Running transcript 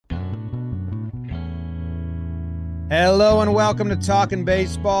Hello and welcome to Talking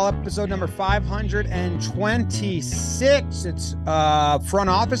Baseball, episode number 526. It's front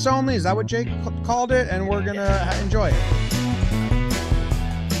office only. Is that what Jake called it? And we're going to enjoy it.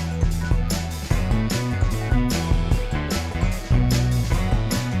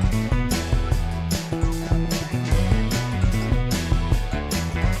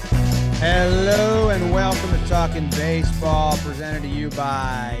 Hello and welcome to Talking Baseball, presented to you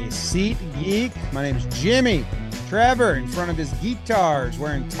by SeatGeek. My name is Jimmy. Trevor in front of his guitars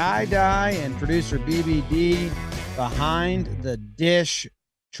wearing tie-dye, and producer BBD behind the dish.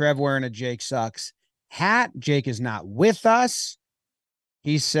 Trev wearing a Jake Sucks hat. Jake is not with us.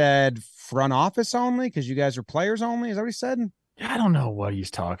 He said front office only because you guys are players only. Is that what he said? I don't know what he's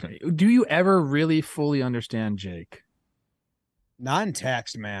talking about. Do you ever really fully understand Jake? Not in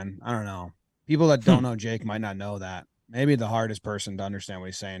text, man. I don't know. People that don't know Jake might not know that. Maybe the hardest person to understand what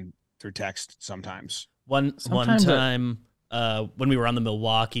he's saying through text sometimes. One time when we were on the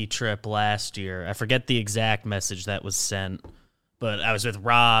Milwaukee trip last year, I forget the exact message that was sent, but I was with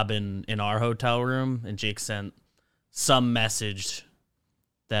Rob in our hotel room, and Jake sent some message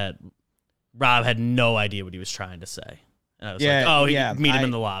that Rob had no idea what he was trying to say. And I was meet him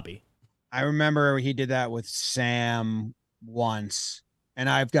in the lobby. I remember he did that with Sam once, and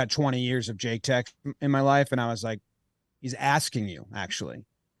I've got 20 years of Jake text in my life, and I was like, he's asking you, actually,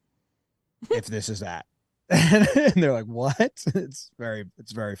 if this is that. And they're like, what? It's very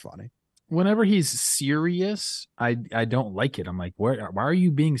funny. Whenever he's serious, I don't like it. I'm like, why are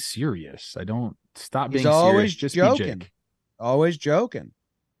you being serious? I don't stop being always serious. Just joking. be Jake. Always joking.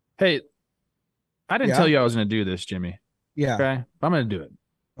 Hey, I didn't tell you I was going to do this, Jimmy. Yeah. Okay. I'm going to do it.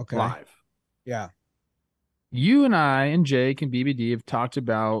 Okay. Live. Yeah. You and I and Jake and BBD have talked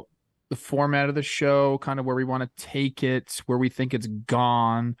about the format of the show, kind of where we want to take it, where we think it's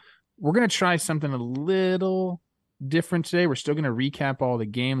gone. We're going to try something a little different today. We're still going to recap all the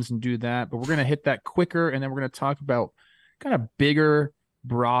games and do that, but we're going to hit that quicker, and then we're going to talk about kind of bigger,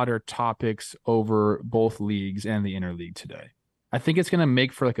 broader topics over both leagues and the interleague today. I think it's going to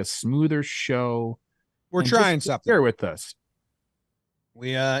make for like a smoother show. We're trying something. Bear with us.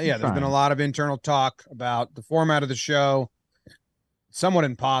 There's been a lot of internal talk about the format of the show. Somewhat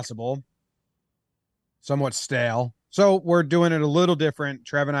impossible, somewhat stale. So we're doing it a little different.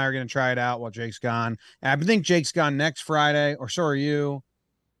 Trev and I are going to try it out while Jake's gone. And I think Jake's gone next Friday, or so are you.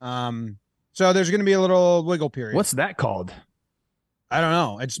 So there's going to be a little wiggle period. What's that called? I don't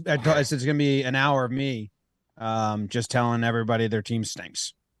know. It's going to be an hour of me just telling everybody their team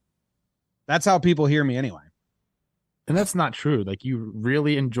stinks. That's how people hear me anyway. And that's not true. Like, you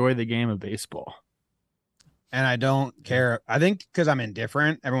really enjoy the game of baseball. And I don't care. I think because I'm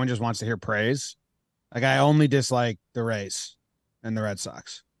indifferent, everyone just wants to hear praise. Like, I only dislike the Rays and the Red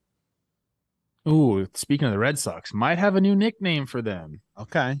Sox. Ooh, speaking of the Red Sox, might have a new nickname for them.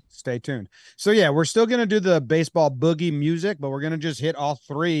 Okay, stay tuned. So, yeah, we're still going to do the baseball boogie music, but we're going to just hit all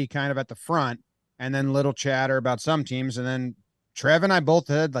three kind of at the front and then little chatter about some teams. And then Trev and I both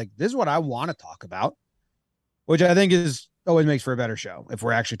had, like, this is what I want to talk about, which I think is always makes for a better show if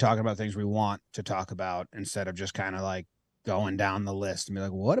we're actually talking about things we want to talk about instead of just kind of like going down the list and be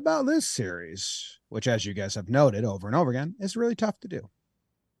like, what about this series? Which, as you guys have noted over and over again, is really tough to do.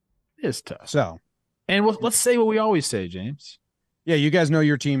 It is tough. So, and let's say what we always say, James. Yeah, you guys know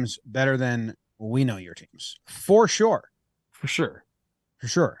your teams better than we know your teams. For sure. For sure. For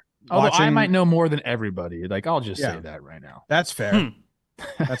sure. Although I might know more than everybody. Like, I'll just say that right now. That's fair.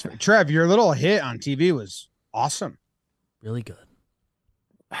 That's fair. Trev, your little hit on TV was awesome. Really good.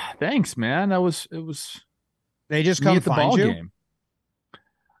 Thanks, man. It was they just come at the find ball you. Game.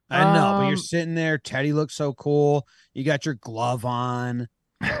 I know, but you're sitting there. Teddy looks so cool. You got your glove on.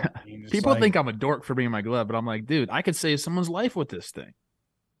 People think I'm a dork for bringing my glove, but I'm like, dude, I could save someone's life with this thing.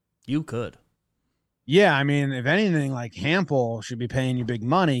 You could. Yeah, I mean, if anything, like Hampel should be paying you big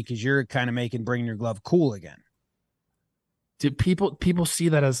money because you're kind of making bringing your glove cool again. Do people see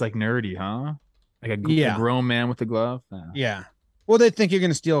that as like nerdy, huh? Like a grown man with a glove? Yeah. Well, they think you're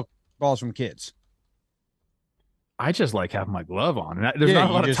going to steal balls from kids. I just like having my glove on. And there's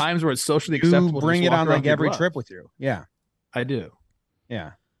not a lot of times where it's socially acceptable. You bring it on like every trip with you. Yeah. I do.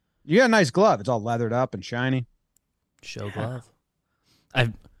 Yeah. You got a nice glove. It's all leathered up and shiny. Show glove.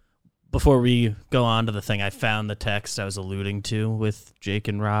 Before we go on to the thing, I found the text I was alluding to with Jake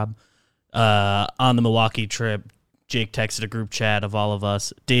and Rob. On the Milwaukee trip, Jake texted a group chat of all of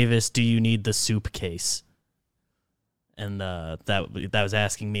us, Davis, do you need the soup case? And that was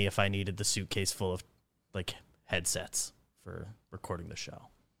asking me if I needed the suitcase full of like headsets for recording the show.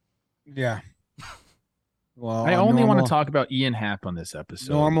 Yeah. Well, I only want to talk about Ian Happ on this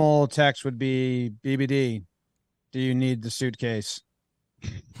episode. Normal text would be BBD. Do you need the suitcase?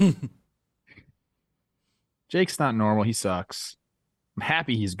 Jake's not normal. He sucks. I'm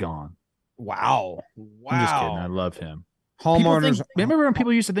happy he's gone. Wow. I'm just kidding. I love him. Homeowners. Remember when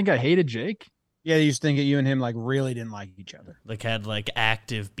people used to think I hated Jake? Yeah, they used to think that you and him like really didn't like each other. Like had like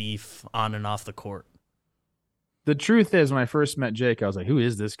active beef on and off the court. The truth is, when I first met Jake, I was like, who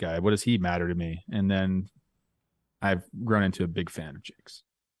is this guy? What does he matter to me? And then I've grown into a big fan of Jake's.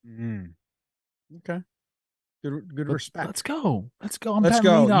 Okay. Good respect. Let's go. Let's go. Let's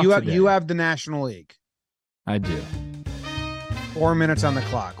go. You have the National League. I do. 4 minutes on the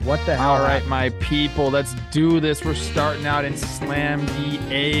clock. What the hell? All right, my people, let's do this. We're starting out in Slam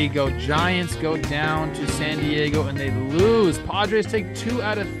Diego. Giants go down to San Diego and they lose. Padres take 2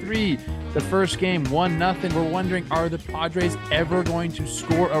 out of 3. The first game, 1-0. We're wondering, are the Padres ever going to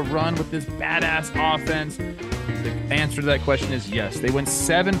score a run with this badass offense? The answer to that question is yes. They went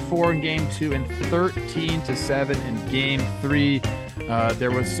 7-4 in game 2 and 13-7 in game 3.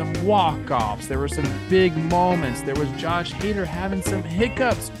 There was some walk-offs. There were some big moments. There was Josh Hader having some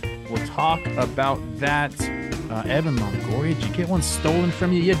hiccups. We'll talk about that. Evan Longoria, did you get one stolen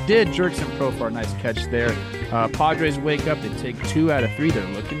from you? You did. Jerkson Profar, nice catch there. Padres wake up. They take 2 out of 3. They're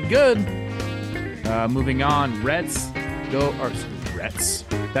looking good. Moving on, Reds.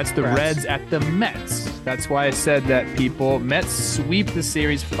 That's the Reds at the Mets. That's why I said that, people. Mets sweep the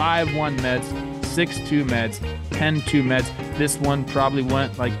series, 5-1 Mets, 6-2 Mets, 10-2 Mets. This one probably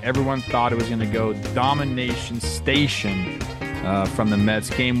went like everyone thought it was going to go. Domination station from the Mets.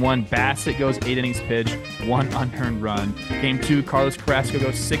 Game 1, Bassett goes 8 innings pitched, 1 unearned run. Game 2, Carlos Carrasco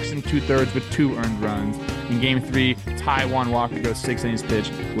goes 6 2/3 with 2 earned runs. In Game 3, Taijuan Walker goes 6 innings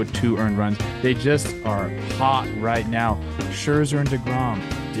pitched with 2 earned runs. They just are hot right now. Scherzer and DeGrom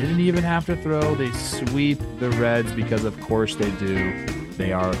didn't even have to throw. They sweep the Reds because, of course, they do.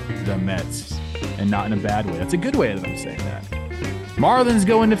 They are the Mets, and not in a bad way. That's a good way of them saying that. Marlins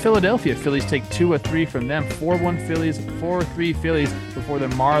go into Philadelphia. Phillies take 2 of 3 from them. 4-1 Phillies, 4-3 Phillies before the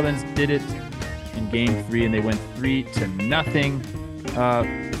Marlins did it in Game 3, and they went 3-0.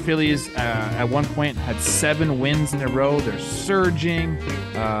 Phillies at one point had 7 wins in a row. They're surging.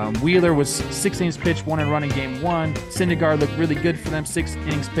 Wheeler was 6 innings pitched, 1 earned run in Game 1. Syndergaard looked really good for them. 6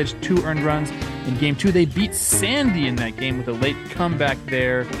 innings pitched, 2 earned runs. In Game 2, they beat Sandy in that game with a late comeback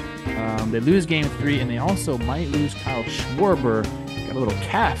there. They lose Game 3, and they also might lose Kyle Schwarber. Got a little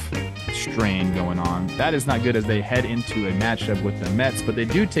calf strain going on. That is not good as they head into a matchup with the Mets, but they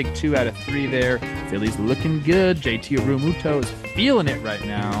do take 2 out of 3 there. Phillies looking good. JT Realmuto is feeling it right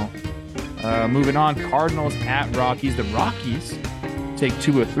now. Moving on, Cardinals at Rockies. The Rockies take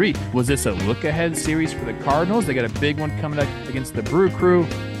 2 of 3. Was this a look-ahead series for the Cardinals? They got a big one coming up against the Brew Crew.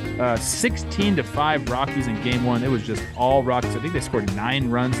 16-5 Rockies in Game 1. It was just all Rockies. I think they scored 9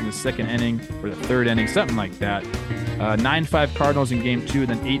 runs in the second inning or the third inning, something like that. 9-5 Cardinals in Game 2, and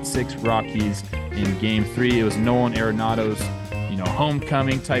then 8-6 Rockies in Game 3. It was Nolan Arenado's,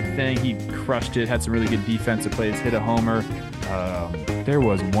 homecoming type thing. He crushed it, had some really good defensive plays, hit a homer. There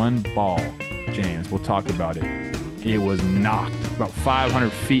was one ball, James, we'll talk about it. It was knocked about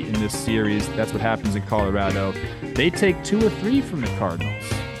 500 feet in this series. That's what happens in Colorado. They take 2 of 3 from the Cardinals.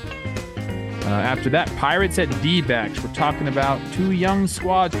 After that, Pirates at D-backs. We're talking about 2 young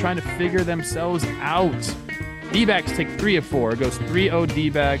squads trying to figure themselves out. D-backs take 3 of 4. It goes 3-0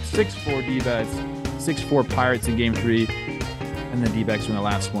 D-backs, 6-4 D-backs, 6-4 Pirates in Game 3. And then D-backs win the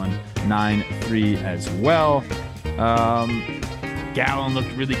last one, 9-3 as well. Gallen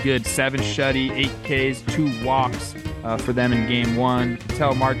looked really good. 7 shutty, 8 Ks, 2 walks for them in Game 1.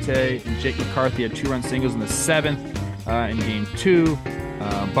 Ketel Marte and Jake McCarthy had 2-run singles in the 7th in Game 2.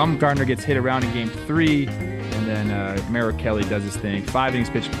 Bumgarner gets hit around in Game 3. And then Merrill Kelly does his thing. 5 innings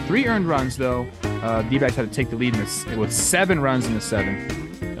pitched, 3 earned runs, though. D-backs had to take the lead with 7 runs in the 7th.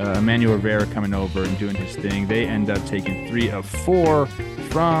 Emmanuel Rivera coming over and doing his thing. They end up taking 3 of 4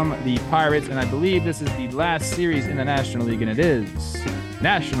 from the Pirates, and I believe this is the last series in the National League, and it is.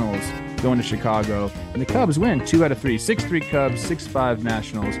 Nationals going to Chicago, and the Cubs win 2 out of 3. 6-3 Cubs, 6-5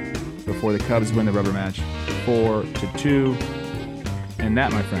 Nationals before the Cubs win the rubber match 4-2. And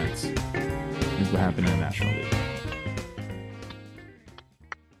that, my friends, is what happened in the National League.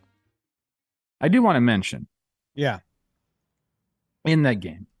 I do want to mention, in that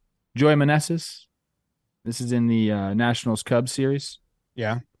game, Joey Meneses, this is in the Nationals Cubs series.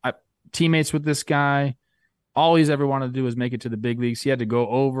 Yeah. Teammates with this guy. All he's ever wanted to do was make it to the big leagues. He had to go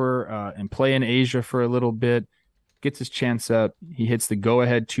over and play in Asia for a little bit, gets his chance up. He hits the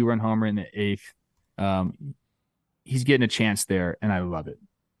go-ahead 2-run homer in the 8th. He's getting a chance there, and I love it.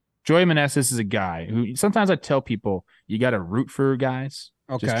 Joey Meneses is a guy who sometimes I tell people, you got to root for guys.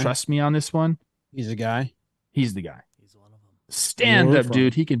 Okay. Just trust me on this one. He's a guy. He's the guy. He's one of them. Stand up,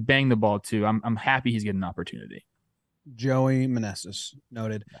 dude. He can bang the ball too. I'm happy he's getting an opportunity. Joey Meneses,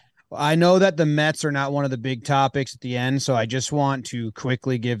 noted. I know that the Mets are not one of the big topics at the end, so I just want to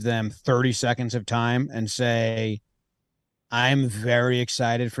quickly give them 30 seconds of time and say I'm very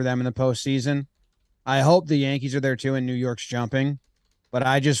excited for them in the postseason. I hope the Yankees are there too and New York's jumping, but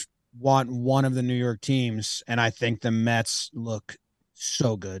I just want one of the New York teams, and I think the Mets look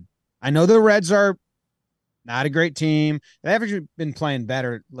so good. I know the Reds are not a great team. They haven't been playing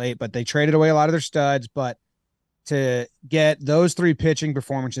better late, but they traded away a lot of their studs, but to get those 3 pitching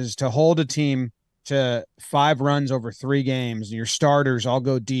performances, to hold a team to 5 runs over 3 games, and your starters all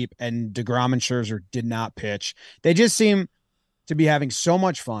go deep, and DeGrom and Scherzer did not pitch. They just seem to be having so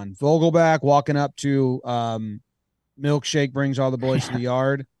much fun. Vogelback walking up to Milkshake brings all the boys to the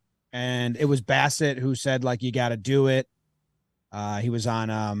yard, and it was Bassett who said, like, you got to do it. He was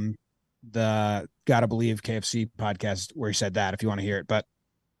on the Gotta Believe KFC podcast where he said that, if you want to hear it. But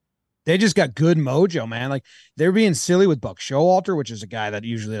they just got good mojo, man. Like, they're being silly with Buck Showalter, which is a guy that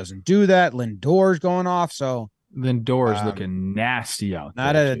usually doesn't do that. Lindor's going off. So Lindor's looking nasty out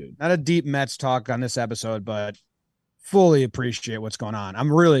not there. Not a deep Mets talk on this episode, but fully appreciate what's going on.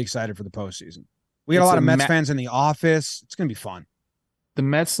 I'm really excited for the postseason. We got a lot of Mets fans in the office. It's going to be fun. The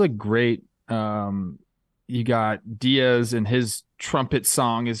Mets look great. You got Diaz, and his trumpet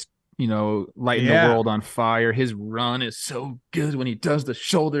song is, lighting the world on fire. His run is so good when he does the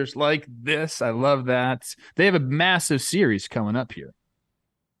shoulders like this. I love that. They have a massive series coming up here.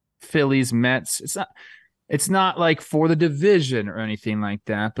 Phillies, Mets. It's not like for the division or anything like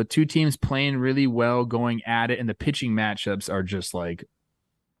that, but 2 teams playing really well, going at it, and the pitching matchups are just like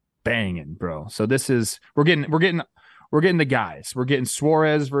banging, bro. So we're getting the guys. We're getting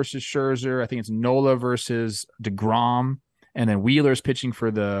Suarez versus Scherzer. I think it's Nola versus DeGrom, and then Wheeler's pitching for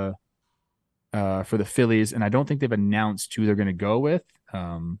the Phillies, and I don't think they've announced who they're going to go with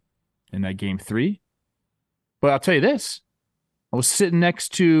in that game 3. But I'll tell you this. I was sitting next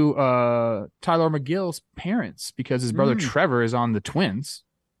to Tyler McGill's parents because his brother Trevor is on the Twins.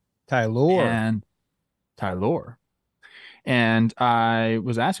 Tyler. And I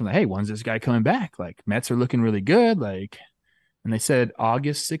was asking, like, hey, when's this guy coming back? Like, Mets are looking really good. Like, and they said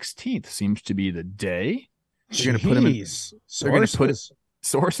August 16th seems to be the day. They're going to put him in. They're going to put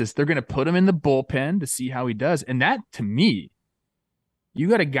sources. They're going to put him in the bullpen to see how he does. And that, to me, you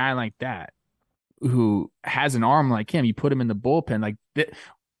got a guy like that who has an arm like him. You put him in the bullpen, like that.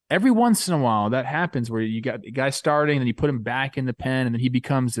 Every once in a while, that happens where you got the guy starting, and then you put him back in the pen, and then he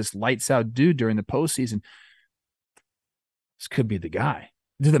becomes this lights out dude during the postseason. This could be the guy.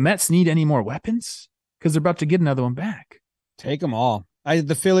 Do the Mets need any more weapons? Because they're about to get another one back. Take them all.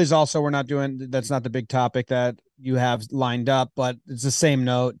 The Phillies also, we're not doing, that's not the big topic that you have lined up, but it's the same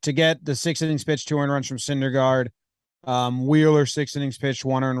note. To get the 6 innings pitched, 2 earned runs from Syndergaard, Wheeler 6 innings pitched,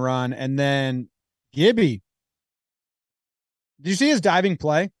 1 earned run, and then Gibby. Did you see his diving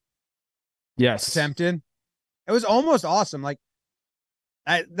play? Yes. Attempted. It was almost awesome. Like,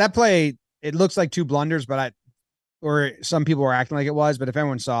 that play, it looks like 2 blunders, but or some people were acting like it was, but if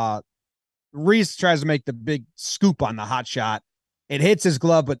everyone saw, Reese tries to make the big scoop on the hot shot. It hits his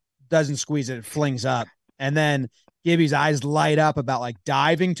glove, but doesn't squeeze it. It flings up. And then Gibby's eyes light up about like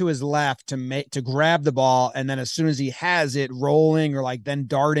diving to his left to grab the ball. And then as soon as he has it rolling or like then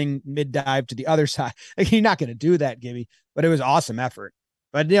darting mid dive to the other side, like, you're not going to do that, Gibby, but it was awesome effort.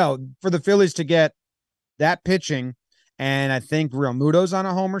 But for the Phillies to get that pitching, and I think Real Muto's on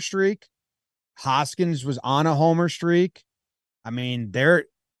a homer streak. Hoskins was on a homer streak. I mean,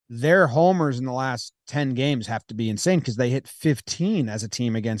 their homers in the last 10 games have to be insane because they hit 15 as a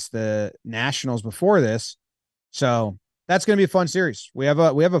team against the Nationals before this. So that's going to be a fun series. We have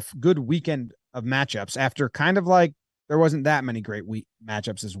a good weekend of matchups after kind of like there wasn't that many great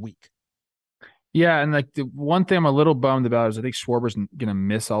matchups this week. Yeah, and like the one thing I'm a little bummed about is I think Schwarber's going to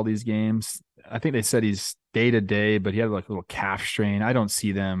miss all these games. I think they said he's day-to-day, but he had like a little calf strain. I don't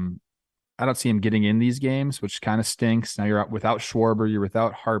see him getting in these games, which kind of stinks. Now you're out without Schwarber, you're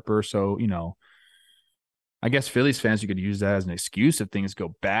without Harper. So, I guess Phillies fans, you could use that as an excuse if things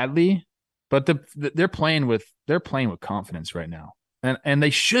go badly, but they're playing with confidence right now. And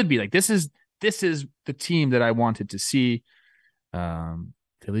they should be like, this is the team that I wanted to see.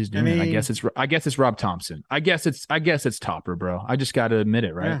 Phillies doing it. I guess it's Rob Thompson. I guess it's Topper, bro. I just got to admit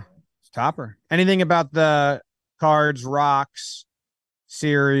it, right? Yeah, it's Topper. Anything about the Cards, Rocks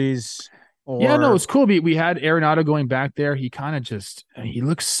series? Yeah, no, it's cool. We had Arenado going back there. He kind of he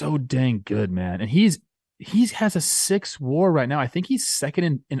looks so dang good, man. And he has a 6 WAR right now. I think he's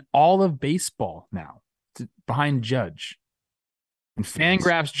second in all of baseball now, behind Judge. And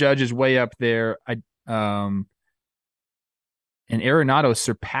Fangraphs Judge is way up there. And Arenado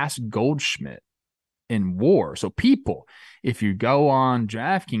surpassed Goldschmidt in WAR. So people, if you go on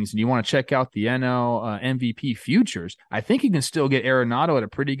DraftKings and you want to check out the NL MVP futures, I think you can still get Arenado at a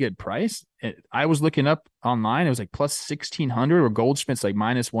pretty good price. I was looking up online. It was like plus 1,600 or Goldschmidt's like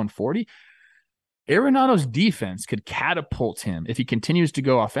minus 140. Arenado's defense could catapult him if he continues to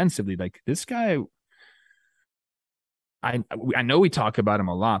go offensively. Like this guy, I know we talk about him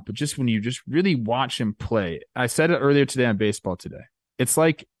a lot, but just when you just really watch him play, I said it earlier today on Baseball Today. It's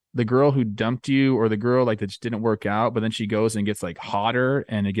like the girl who dumped you or the girl like that just didn't work out, but then she goes and gets like hotter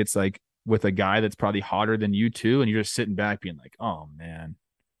and it gets like with a guy that's probably hotter than you too. And you're just sitting back being like, oh man,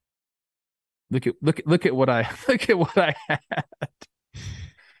 look at what I had.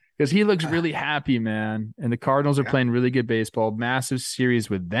 Because he looks really happy, man. And the Cardinals are playing really good baseball. Massive series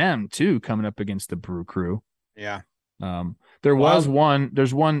with them too, coming up against the Brew Crew. Yeah. There's one,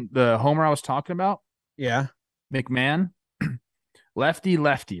 the homer I was talking about. Yeah. McMahon,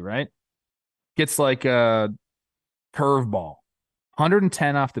 lefty, right? Gets like a curveball,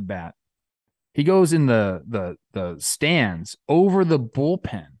 110 off the bat. He goes in the stands over the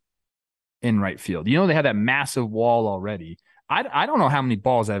bullpen in right field. You know, they had that massive wall already. I don't know how many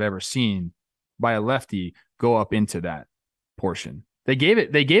balls I've ever seen by a lefty go up into that portion. They gave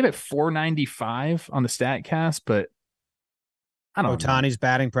it 495 on the StatCast, but I don't know. Ohtani's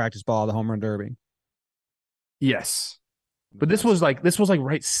batting practice ball, the home run derby. Yes. But this was like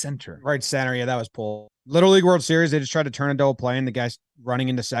right center. Right center, yeah, that was pulled. Little League World Series, they just tried to turn a double play, and the guy running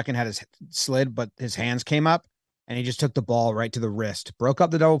into second had his slid, but his hands came up, and he just took the ball right to the wrist. Broke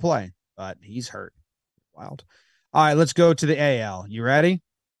up the double play, but he's hurt. Wild. All right, let's go to the AL. You ready?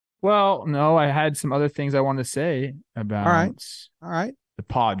 Well, no, I had some other things I wanted to say about All right. The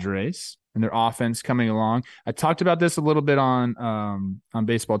Padres and their offense coming along. I talked about this a little bit on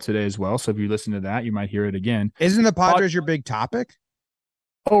Baseball Today as well. So if you listen to that, you might hear it again. Isn't the Padres your big topic?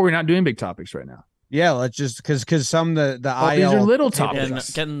 Oh, we're not doing big topics right now. Yeah, let's just because some the IL these are little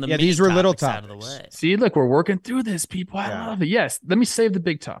topics. These were little topics out of the way. See, look, we're working through this, people. I love it. Yes, let me save the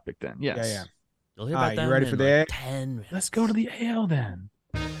big topic then. Yes. Yeah. You'll hear about that. You ready for the AL? 10 minutes. Let's go to the AL then.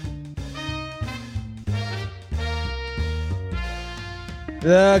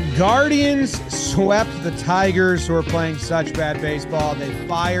 The Guardians swept the Tigers, who are playing such bad baseball. They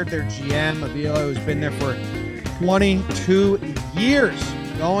fired their GM, Avila, who's been there for 22 years,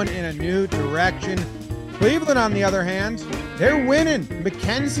 going in a new direction. Cleveland, on the other hand, they're winning.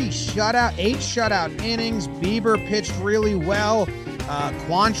 McKenzie shut out 8 shutout innings. Bieber pitched really well.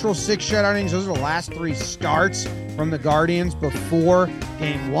 Quantrill 6 shutout innings. Those are the last 3 starts from the Guardians before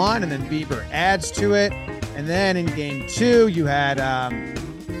Game 1, and then Bieber adds to it. And then in Game 2, you had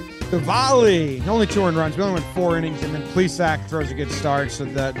Cavalli, only 2 earned runs. We only went 4 innings, and then Plesac throws a good start. So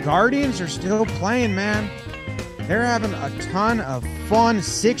the Guardians are still playing, man. They're having a ton of fun.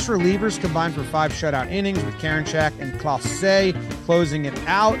 6 relievers combined for 5 shutout innings with Karinchak and Clase closing it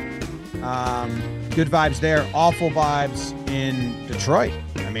out. Good vibes there. Awful vibes in Detroit.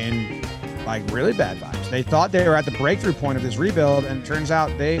 I mean, like really bad vibes. They thought they were at the breakthrough point of this rebuild, and it turns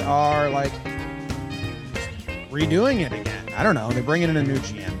out they are like redoing it again. I don't know. They're bringing in a new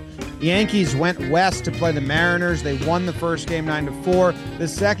GM. The Yankees went west to play the Mariners. They won the first game 9-4. The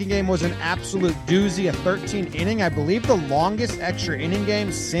second game was an absolute doozy, a 13 inning, I believe the longest extra inning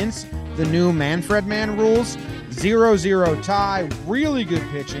game since the new Manfred Man rules. 0-0 tie, really good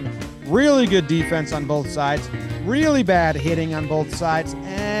pitching, really good defense on both sides, really bad hitting on both sides,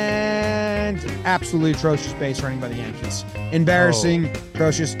 and absolutely atrocious base running by the Yankees. Embarrassing,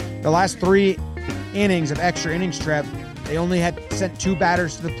 atrocious. The last 3 innings of extra innings, Trev, they only had sent 2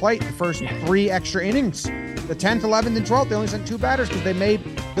 batters to the plate the first 3 extra innings. The 10th, 11th, and 12th, they only sent 2 batters because they made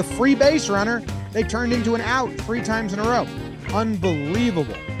the free base runner, they turned into an out 3 times in a row.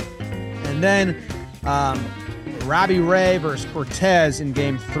 Unbelievable. And then Robbie Ray versus Cortez in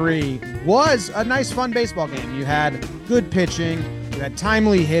Game 3 was a nice, fun baseball game. You had good pitching, you had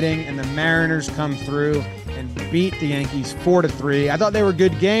timely hitting, and the Mariners come through and beat the Yankees 4-3. I thought they were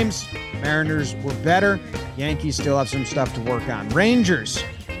good games. Mariners were better. Yankees still have some stuff to work on. Rangers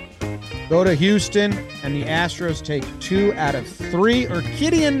go to Houston, and the Astros take 2 out of 3.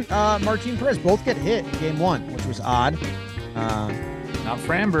 Urquidy and Martin Perez both get hit in Game 1, which was odd. Not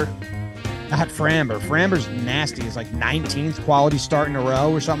Framber. Not Framber. Framber's nasty. It's like 19th quality start in a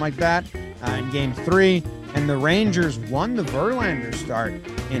row or something like that in Game 3. And the Rangers won the Verlander start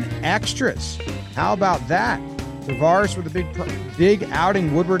in extras. How about that? Tavares with a big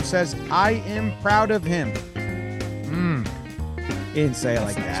outing. Woodward says, I am proud of him. He didn't say it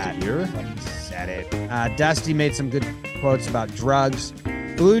like that, but he said it. Dusty made some good quotes about drugs.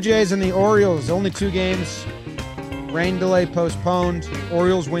 Blue Jays and the Orioles, only 2 games. Rain delay postponed.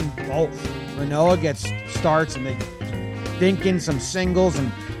 Orioles win both. Manoah gets starts and they dink in some singles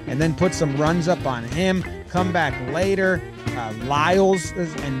and then put some runs up on him. Come back later. Lyles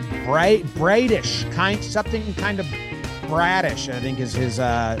and Bradish, something kind of Bradish, I think is his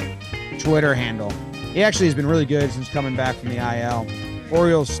Twitter handle. He actually has been really good since coming back from the IL.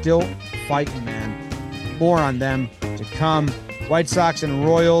 Orioles still fighting, man. More on them to come. White Sox and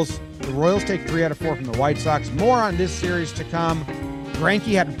Royals. The Royals take 3 out of 4 from the White Sox. More on this series to come.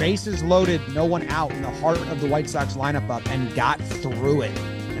 Greinke had bases loaded, no one out in the heart of the White Sox lineup up and got through it.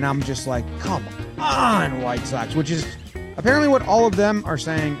 And I'm just like, come on, White Sox, which is apparently what all of them are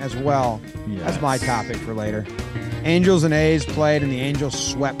saying as well. Yes. That's my topic for later. Angels and A's played, and the Angels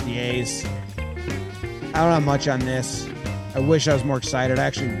swept the A's. I don't have much on this. I wish I was more excited. I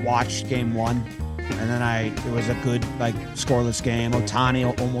actually watched game 1, and then it was a good, scoreless game.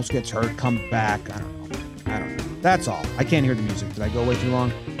 Ohtani almost gets hurt, come back. I don't know. That's all. I can't hear the music. Did I go way too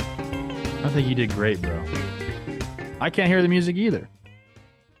long? I think you did great, bro. I can't hear the music either.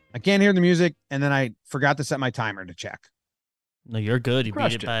 I can't hear the music, and then I forgot to set my timer to check. No, you're good. You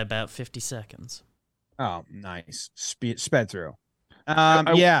beat it by about 50 seconds. Oh, nice. Sped through.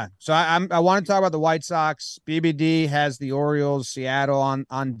 Yeah. So I want to talk about the White Sox. BBD has the Orioles, Seattle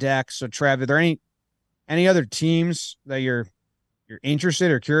on deck. So Trev, are there any other teams that you're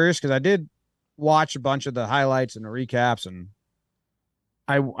interested or curious? Because I did watch a bunch of the highlights and the recaps, and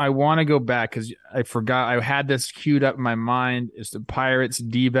I want to go back because I forgot. I had this queued up in my mind. It's the Pirates,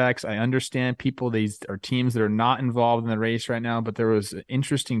 D-backs. I understand these are teams that are not involved in the race right now, but there was an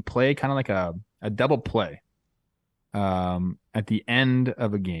interesting play, kind of like a double play at the end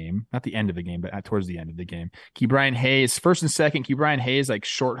of a game. Not the end of the game, but towards the end of the game. Ke'Bryan Hayes, first and second, Ke'Bryan Hayes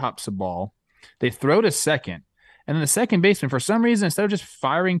short hops the ball. They throw to second. And then the second baseman, for some reason, instead of just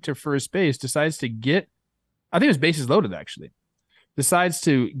firing to first base, decides to I think it was bases loaded, actually. Decides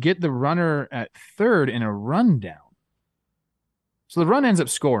to get the runner at third in a rundown. So the run ends up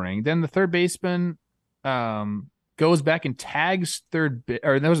scoring. Then the third baseman goes back and tags or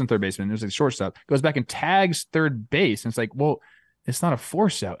that wasn't third baseman. It was a shortstop. Goes back and tags third base. And it's like, well, it's not a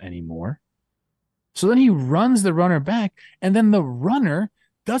force out anymore. So then he runs the runner back. And then the runner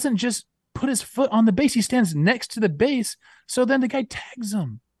doesn't just put his foot on the base. He stands next to the base. So then the guy tags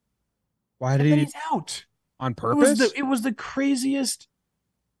him. Why did he's out? On purpose? It was the craziest.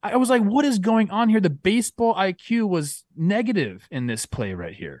 I was like, what is going on here? The baseball IQ was negative in this play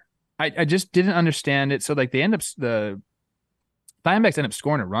right here. I just didn't understand it. So the Diamondbacks end up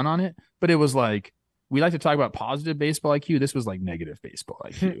scoring a run on it, but it was like, we like to talk about positive baseball IQ. This was negative baseball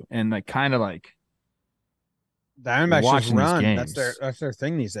IQ. And Diamondbacks just run. That's their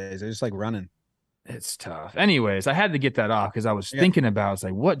thing these days. They just like running. It's tough. Anyways, I had to get that off because I was thinking about,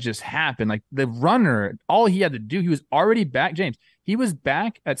 what just happened? The runner, all he had to do, he was already back. James, he was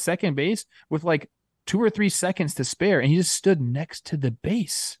back at second base with 2 or 3 seconds to spare, and he just stood next to the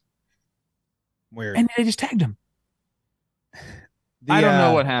base. Weird. And they just tagged him. I don't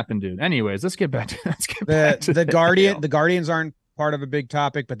know what happened, dude. Anyways, let's get back to the Guardian. The Guardians aren't part of a big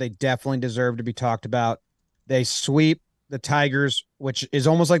topic, but they definitely deserve to be talked about. They sweep the Tigers, which is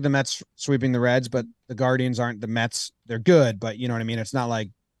almost like the Mets sweeping the Reds, but the Guardians aren't the Mets. They're good, but you know what I mean? It's not like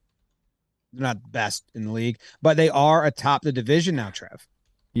they're not best in the league, but they are atop the division now, Trev.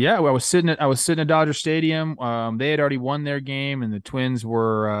 Yeah, well, I was sitting at Dodger Stadium. They had already won their game, and the Twins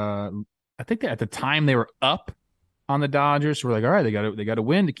were I think at the time they were up on the Dodgers. So we're like, all right, they got to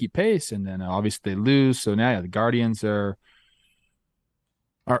win to keep pace, and then obviously they lose. So now the Guardians are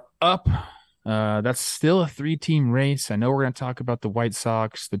up. That's still a 3-team race. I know we're going to talk about the White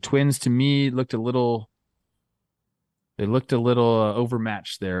Sox. The Twins, to me, looked a little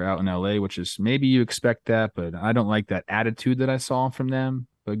overmatched there out in LA, which is maybe you expect that, but I don't like that attitude that I saw from them.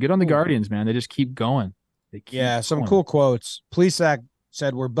 But good on the Guardians, man. They just keep going. Some cool quotes. Plesac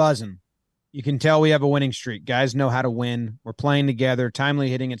said, "We're buzzing. You can tell we have a winning streak. Guys know how to win. We're playing together. Timely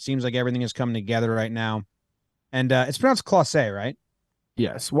hitting. It seems like everything is coming together right now." And it's pronounced Clase, right?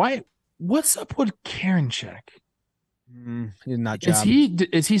 Yes. Why? What's up with Karinchak? He's not.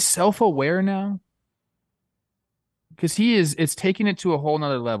 Is he self-aware now? Because it's taking it to a whole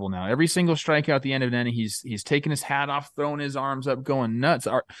nother level now. Every single strikeout at the end of an inning, he's taking his hat off, throwing his arms up, going nuts.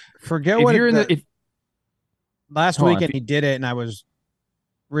 Last weekend he did it, and I was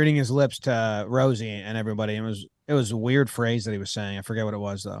reading his lips to Rosie and everybody. And it was a weird phrase that he was saying. I forget what it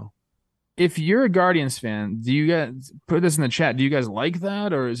was though. If you're a Guardians fan, do you guys put this in the chat? Do you guys like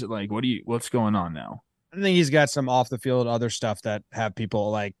that, or is it what's going on now? I think he's got some off the field other stuff that have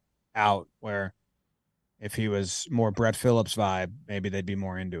people out where If he was more Brett Phillips vibe, maybe they'd be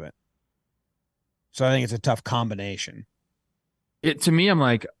more into it. So I think it's a tough combination. To me, I'm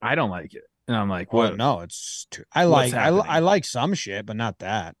like, I don't like it. And I'm like, Well, what? no, it's too. What's I happening? like some shit, but not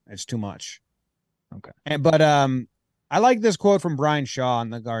that. It's too much. Okay. But I like this quote from Brian Shaw in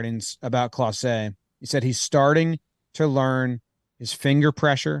the Guardians about Clase. He said he's starting to learn his finger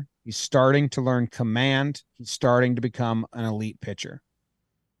pressure. He's starting to learn command. He's starting to become an elite pitcher.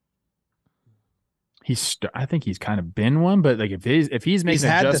 I think he's kind of been one, but like if he's making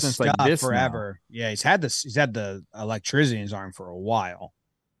Had adjustments the like stuff this forever. Yeah, he's had this. He's had the electricity in his arm for a while.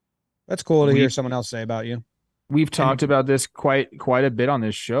 That's cool to hear someone else say about you. We've talked about this quite a bit on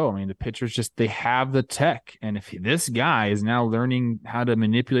this show. I mean, the pitchers they have the tech, and if this guy is now learning how to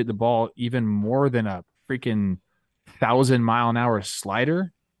manipulate the ball even more than a freaking 1,000-mile-an-hour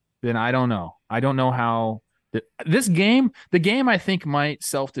slider, then I don't know. I don't know how the game I think might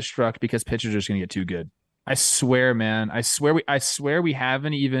self-destruct because pitchers are just going to get too good. I swear, man. I swear we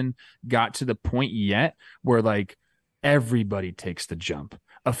haven't even got to the point yet where like everybody takes the jump.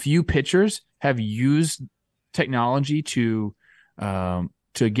 A few pitchers have used technology to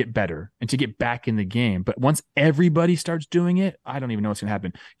get better and to get back in the game. But once everybody starts doing it, I don't even know what's going to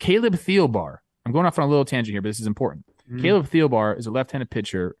happen. Caleb Thielbar, I'm going off on a little tangent here, but this is important. Caleb Thielbar is a left-handed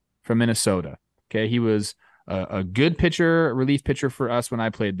pitcher from Minnesota. Okay, he was a good pitcher, a relief pitcher for us when I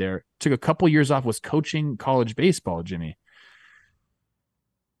played there. Took a couple years off, was coaching college baseball, Jimmy.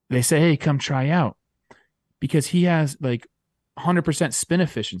 They say, hey, come try out. Because he has like 100% spin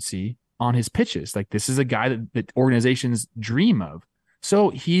efficiency on his pitches. Like this is a guy that organizations dream of. So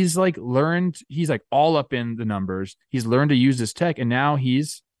he's like he's like all up in the numbers. He's learned to use this tech, and now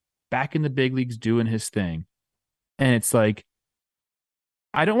he's back in the big leagues doing his thing. And it's like,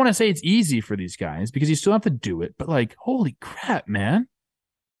 I don't want to say it's easy for these guys because you still have to do it, but like, holy crap, man.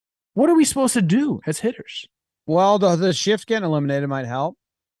 What are we supposed to do as hitters? Well, the shift getting eliminated might help.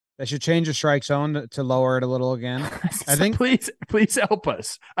 They should change the strike zone to lower it a little again. I think please help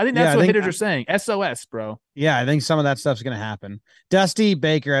us. I think that's what hitters are saying. SOS, bro. Yeah, I think some of that stuff's going to happen. Dusty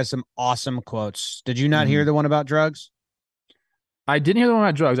Baker has some awesome quotes. Did you not hear the one about drugs? I didn't hear the one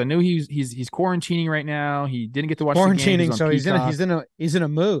about drugs. I knew he's quarantining right now. He didn't get to watch the games. So he's in a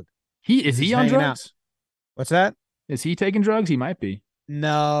mood. Is he on drugs? Out. What's that? Is he taking drugs? He might be.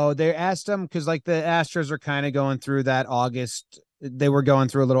 No, they asked him because like the Astros are kind of going through that August. They were going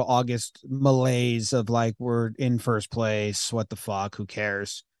through a little August malaise of like, we're in first place. What the fuck? Who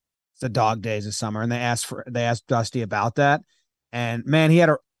cares? It's the dog days of summer. And they asked Dusty about that. And man, he had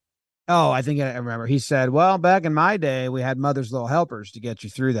I think I remember. He said, well, back in my day, we had Mother's Little Helpers to get you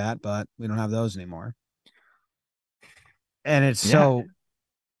through that, but we don't have those anymore. And it's so,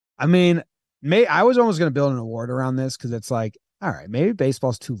 I mean, I was almost going to build an award around this because it's like, all right, maybe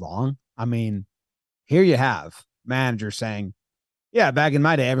baseball's too long. I mean, here you have managers saying, yeah, back in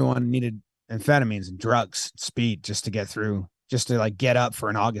my day, everyone needed amphetamines and drugs, speed just to get through, just to like get up for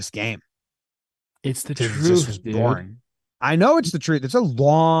an August game. It's the truth, was boring. I know it's the truth. It's a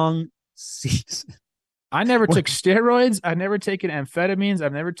long season. I never took steroids. I've never taken amphetamines.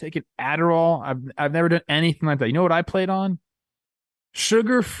 I've never taken Adderall. I've never done anything like that. You know what I played on?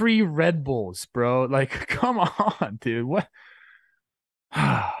 Sugar-free Red Bulls, bro. Like, come on, dude. What?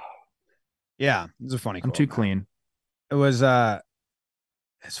 Yeah, it's a funny quote. I'm too clean. It was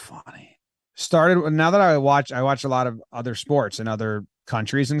it's funny. Started now that I watch a lot of other sports in other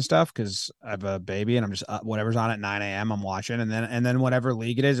countries and stuff because I have a baby and I'm just whatever's on at 9 a.m. I'm watching, and then whatever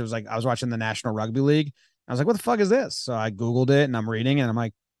league it is, it was like I was watching the National Rugby League. I was like, what the fuck is this? So I Googled it and I'm reading and I'm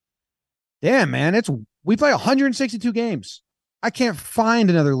like, damn, man, we play 162 games. I can't find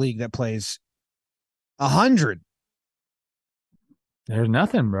another league that plays 100. There's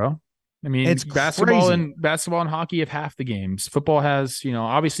nothing, bro. I mean, it's basketball and hockey have half the games. Football has,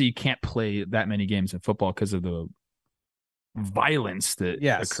 obviously you can't play that many games in football because of the violence that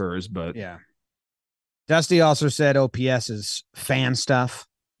occurs. But yeah, Dusty also said OPS is fan stuff.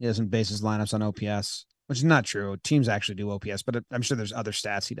 He doesn't base his lineups on OPS, which is not true. Teams actually do OPS, but I'm sure there's other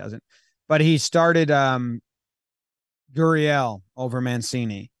stats he doesn't. But he started Gurriel over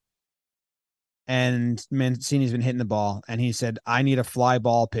Mancini. And Mancini's been hitting the ball, and he said, I need a fly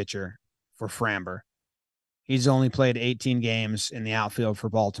ball pitcher for Framber. He's only played 18 games in the outfield for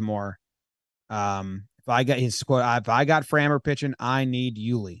Baltimore. If I got Framber pitching, I need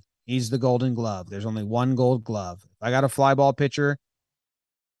Yuli. He's the Golden Glove. There's only one Gold Glove. If I got a fly ball pitcher,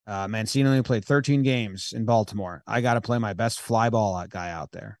 Mancini only played 13 games in Baltimore. I got to play my best fly ball guy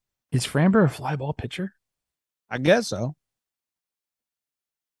out there. Is Framber a fly ball pitcher? I guess so.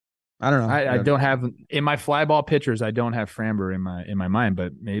 I don't know. I don't have in my fly ball pitchers. I don't have Framber in my mind,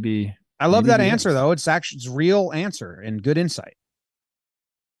 but maybe I love Maybe that he answer is. though. It's real answer and good insight.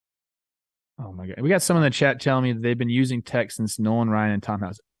 Oh my God. We got some in the chat telling me that they've been using tech since Nolan Ryan and Tom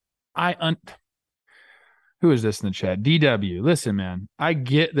House. Who is this in the chat? DW. Listen, man, I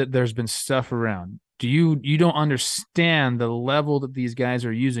get that there's been stuff around. You don't understand the level that these guys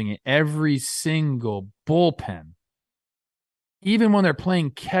are using it. Every single bullpen, even when they're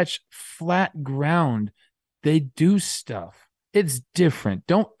playing catch flat ground, they do stuff. It's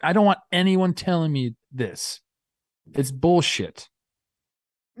different. I don't want anyone telling me this. It's bullshit.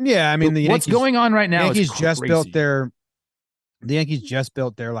 Yeah, I mean what's going on right now Yankees is just crazy. the Yankees just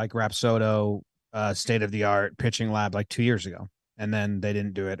built their like Rapsodo state of the art pitching lab like 2 years ago, and then they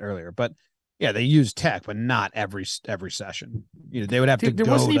didn't do it earlier. But yeah, they use tech, but not every session. They would have to. There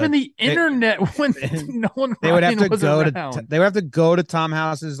go wasn't even the internet when no one. They would have to was go around. they would have to go to Tom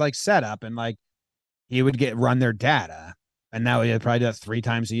House's like setup, and like he would run their data, and now he would probably do that 3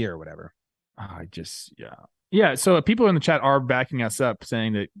 times a year or whatever. Yeah. So people in the chat are backing us up,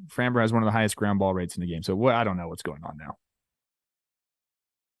 saying that Framber has one of the highest ground ball rates in the game. So I don't know what's going on now.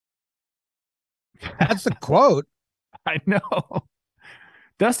 That's the quote. I know.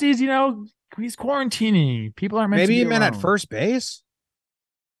 Dusty's, he's quarantining. People aren't meant to be Maybe he meant alone. at first base.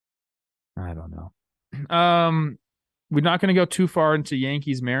 I don't know. We're not going to go too far into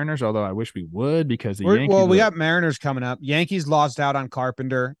Yankees Mariners, although I wish we would because we got Mariners coming up. Yankees lost out on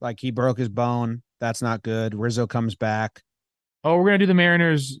Carpenter, like he broke his bone. That's not good. Rizzo comes back. Oh, we're gonna do the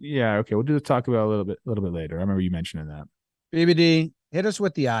Mariners. Yeah, okay. We'll do the talk about a little bit later. I remember you mentioning that. BBD, hit us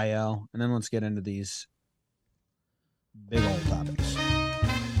with the IL, and then let's get into these big old topics.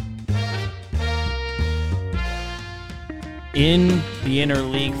 In the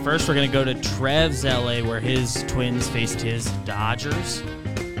interleague, first we're going to go to Trev's LA, where his Twins faced his Dodgers.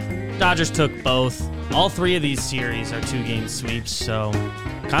 Dodgers took both. All 3 of these series are 2-game sweeps, so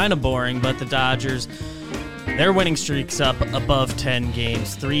kind of boring, but the Dodgers, their winning streak's up above 10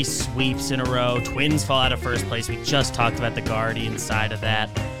 games, 3 sweeps in a row. Twins fall out of first place. We just talked about the Guardian side of that.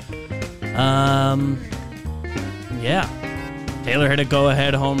 Yeah. Taylor hit a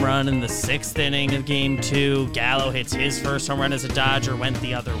go-ahead home run in the 6th inning of Game 2. Gallo hits his first home run as a Dodger, went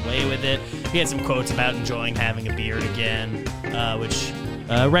the other way with it. He had some quotes about enjoying having a beard again, which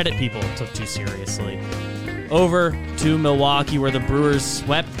Reddit people took too seriously. Over to Milwaukee, where the Brewers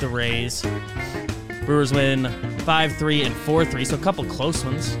swept the Rays. Brewers win 5-3 and 4-3, so a couple close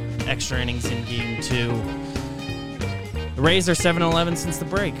ones. Extra innings in Game 2. The Rays are 7-11 since the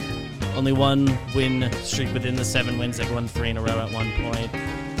break. Only 1 win streak within the 7 wins. They won 3 in a row at one point.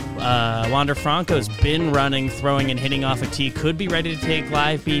 Wander Franco's been running, throwing, and hitting off a tee. Could be ready to take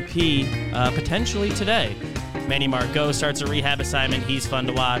live BP potentially today. Manny Margot starts a rehab assignment. He's fun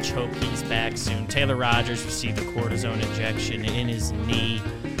to watch. Hope he's back soon. Taylor Rogers received a cortisone injection in his knee.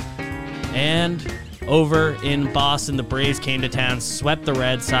 And over in Boston, the Braves came to town, swept the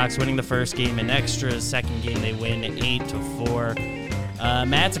Red Sox, winning the first game in extras. Second game, they win 8-4.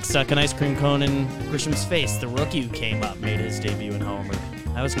 Maddox stuck an ice cream cone in Grisham's face. The rookie who came up made his debut in homer.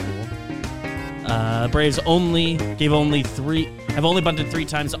 That was cool. Braves have only bunted 3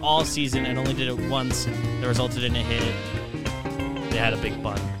 times all season and only did it once. That resulted in a hit. They had a big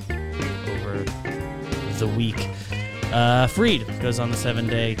bunt over the week. Fried goes on the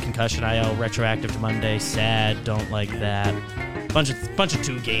 7-day concussion IL, retroactive to Monday. Sad, don't like that. Bunch of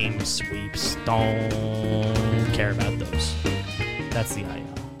 2-game sweeps. Don't care about those. That's the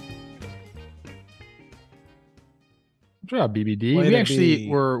IL. Good job, BBD. We actually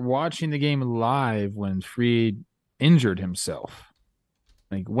were watching the game live when Fried injured himself.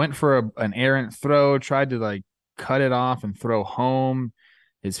 Like went for an errant throw, tried to like cut it off and throw home.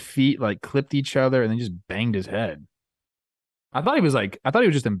 His feet like clipped each other and then just banged his head. I thought he was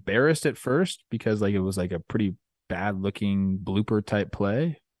just embarrassed at first because like it was like a pretty bad looking blooper type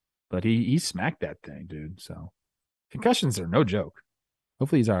play, but he smacked that thing, dude. So concussions are no joke.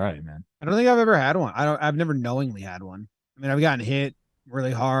 Hopefully he's all right, man. I don't think I've ever had one. I've never knowingly had one. I mean, I've gotten hit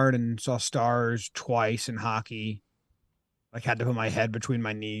really hard and saw stars twice in hockey. Like had to put my head between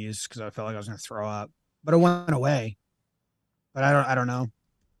my knees because I felt like I was going to throw up, but it went away. But I don't know.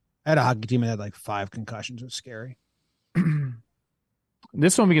 I had a hockey team that had like 5 concussions. It was scary.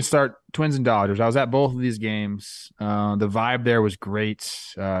 This one we can start Twins and Dodgers. I was at both of these games. The vibe there was great.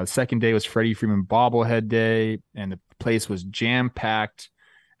 Second day was Freddie Freeman bobblehead day, and the place was jam-packed.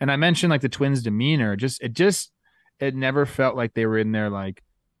 And I mentioned like the Twins' demeanor. It never felt like they were in there like,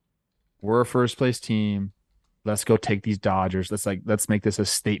 we're a first place team. Let's go take these Dodgers. Let's make this a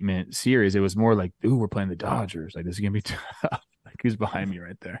statement series. It was more like, ooh, we're playing the Dodgers. Like this is gonna be tough. Like who's behind me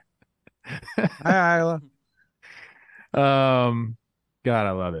right there? Hi, Isla. God,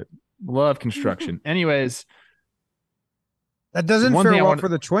 I love it. Love construction. Anyways, That doesn't one fare thing I well want for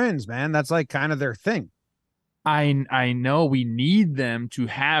the Twins, man. That's like kind of their thing. I know we need them to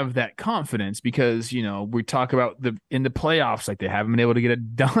have that confidence because we talk about in the playoffs, like they haven't been able to get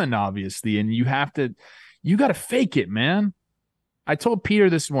it done, obviously, and you got to fake it, man. I told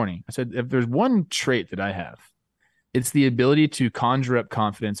Peter this morning, I said, if there's one trait that I have, it's the ability to conjure up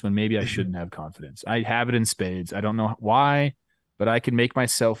confidence when maybe I shouldn't have confidence. I have it in spades. I don't know why, but I can make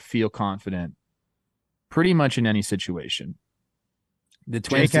myself feel confident pretty much in any situation. The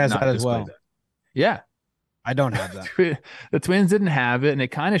Twins Jake has did not that as display well. that. Yeah. I don't have that. The Twins didn't have it, and it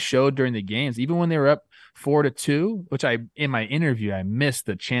kind of showed during the games, even when they were up 4-2, which in my interview, I missed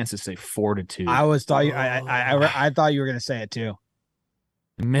the chance to say 4-2. I thought you were going to say it too.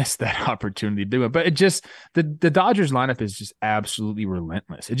 Missed that opportunity to do it. But it just the Dodgers lineup is just absolutely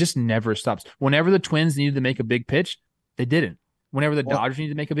relentless. It just never stops. Whenever the Twins needed to make a big pitch, they didn't. Whenever the Dodgers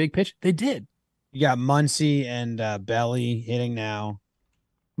needed to make a big pitch, they did. You got Muncy and Belly hitting now.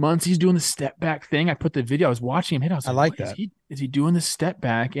 Muncy's doing the step back thing. I put the video. I was watching him hit. I was like that. Is he doing the step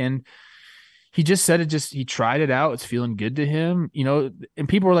back? And he just said he tried it out. It's feeling good to him, and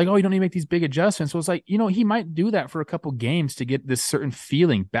people were like, oh, you don't need to make these big adjustments. So it's like, he might do that for a couple games to get this certain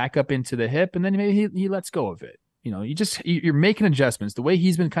feeling back up into the hip. And then maybe he lets go of it. You're making adjustments. The way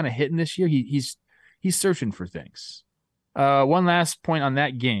he's been kind of hitting this year, he's searching for things. One last point on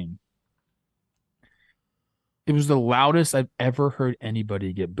that game. It was the loudest I've ever heard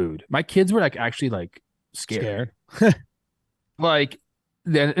anybody get booed. My kids were actually scared.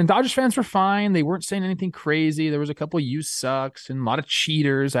 And Dodgers fans were fine. They weren't saying anything crazy. There was a couple of "you sucks" and a lot of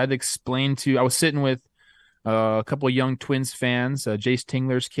cheaters. I had to explain I was sitting with a couple of young Twins fans, Jace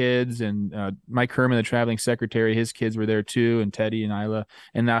Tingler's kids, and Mike Herman, the traveling secretary. His kids were there too, and Teddy and Isla.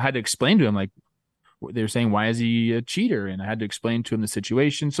 And I had to explain to him, they were saying, why is he a cheater? And I had to explain to him the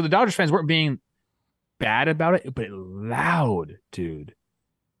situation. So the Dodgers fans weren't being bad about it, but loud, dude.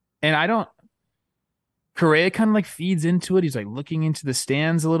 And Correa kind of feeds into it. He's looking into the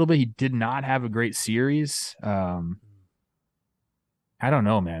stands a little bit. He did not have a great series. I don't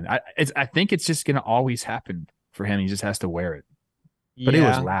know, man. I think it's just going to always happen for him. He just has to wear it. But it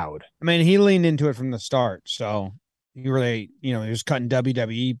was loud. I mean, he leaned into it from the start. So he really, he was cutting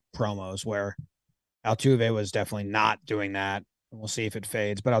WWE promos where Altuve was definitely not doing that. We'll see if it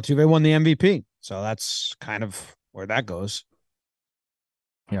fades. But Altuve won the MVP. So that's kind of where that goes.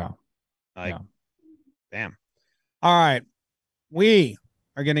 Yeah. Damn. All right. We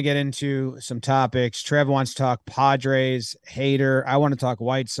are going to get into some topics. Trev wants to talk Padres, Hater. I want to talk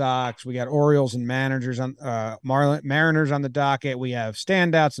White Sox. We got Orioles and Mariners on the docket. We have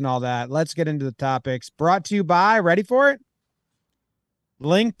standouts and all that. Let's get into the topics. Brought to you by, ready for it?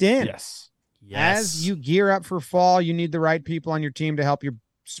 LinkedIn. Yes. As you gear up for fall, you need the right people on your team to help your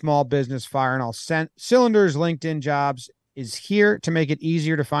small business fire on all cylinders. LinkedIn Jobs is here to make it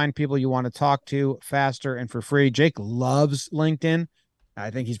easier to find people you want to talk to faster and for free. Jake loves LinkedIn. I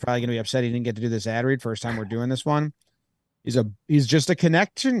think he's probably going to be upset he didn't get to do this ad read first time we're doing this one. He's just a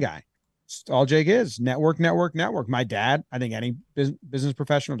connection guy. That's all Jake is. Network. My dad, I think any business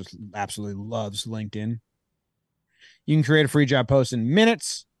professional just absolutely loves LinkedIn. You can create a free job post in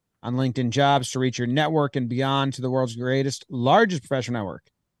minutes on LinkedIn Jobs to reach your network and beyond to the world's largest professional network.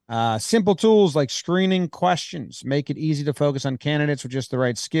 Simple tools like screening questions make it easy to focus on candidates with just the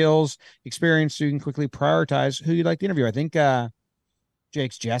right skills, experience, so you can quickly prioritize who you'd like to interview. I think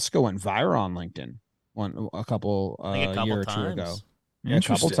Jake's Jessica went viral on LinkedIn a couple year or two ago. Yeah, a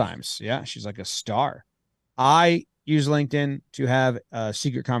couple times. Yeah, she's like a star. I use LinkedIn to have a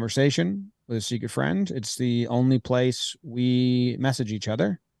secret conversation with a secret friend. It's the only place we message each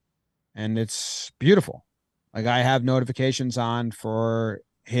other, and it's beautiful. I have notifications on for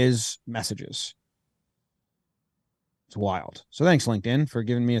his messages. It's wild. So thanks, LinkedIn, for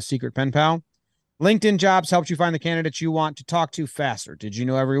giving me a secret pen pal. LinkedIn Jobs helps you find the candidates you want to talk to faster. Did you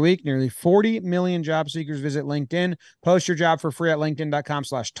know every week nearly 40 million job seekers visit LinkedIn? Post your job for free at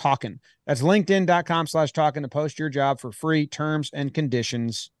linkedin.com/talkin. That's linkedin.com/talkin to post your job for free. Terms and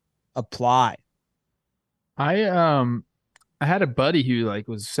conditions apply. I had a buddy who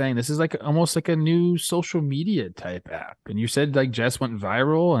was saying this is almost like a new social media type app. And you said Jess went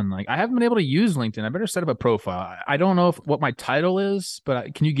viral, and I haven't been able to use LinkedIn. I better set up a profile. I don't know what my title is,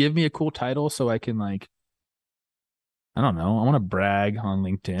 but can you give me a cool title so I can I don't know. I want to brag on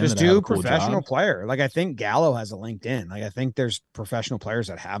LinkedIn. Just do professional player. I think Gallo has a LinkedIn. I think there's professional players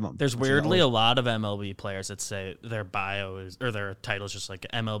that have them. There's weirdly a lot of MLB players that say their bio is, or their title is just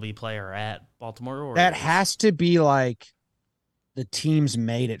MLB player at Baltimore Orioles. That has to be the teams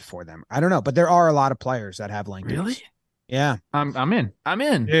made it for them. I don't know, but there are a lot of players that have LinkedIn. Really? Yeah, I'm in. I'm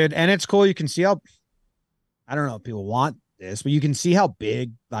in. dude. And it's cool. You can see how, I don't know if people want this, but you can see how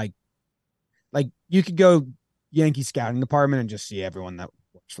big, like you could go Yankee scouting department and just see everyone that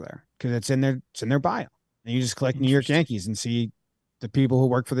works for there because it's in their bio. And you just click New York Yankees and see the people who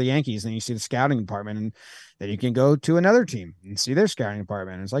work for the Yankees, and you see the scouting department, and then you can go to another team and see their scouting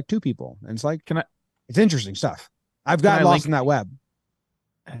department. And it's like 2 people, and it's like, it's interesting stuff. I've gotten lost in that web.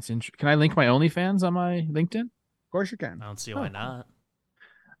 That's interesting. Can I link my OnlyFans on my LinkedIn? Of course you can. I don't see why not.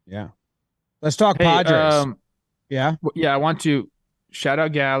 Yeah. Let's talk Padres. Yeah. Yeah, I want to shout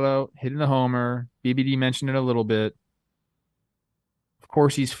out Gallo, hitting the homer. BBD mentioned it a little bit. Of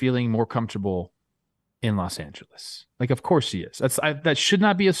course, he's feeling more comfortable in Los Angeles. Like, of course he is. That should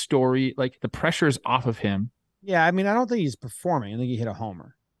not be a story. Like, the pressure is off of him. Yeah, I mean, I don't think he's performing. I think he hit a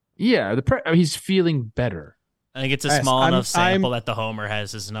homer. Yeah, he's feeling better. I think it's a small enough sample that the homer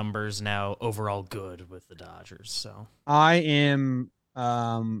has his numbers now overall good with the Dodgers. So I am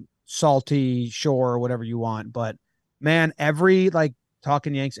salty, sure, whatever you want, but man, every like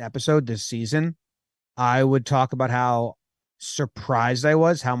Talking Yanks episode this season, I would talk about how surprised I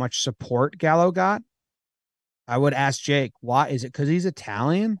was how much support Gallo got. I would ask Jake, why is it? Because he's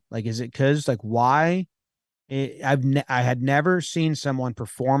Italian? Like, is it because like why? I had never seen someone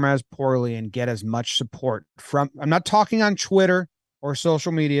perform as poorly and get as much support from. I'm not talking on Twitter or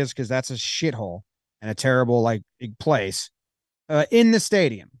social medias because that's a shithole and a terrible like place. In the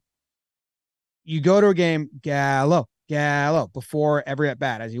stadium, you go to a game, Gallo before every at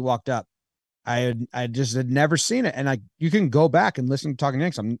bat as he walked up. I just had never seen it, and like you can go back and listen to Talking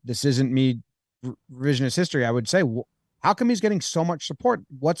Yanks. This isn't me revisionist history. I would say, how come he's getting so much support?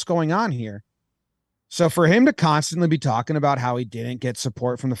 What's going on here? So for him to constantly be talking about how he didn't get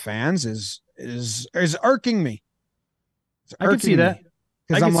support from the fans is irking me. I can see that.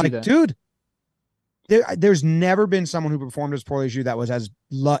 Because I'm like, dude, there's never been someone who performed as poorly as you that was as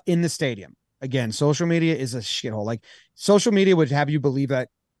in the stadium. Again, social media is a shithole. Like, social media would have you believe that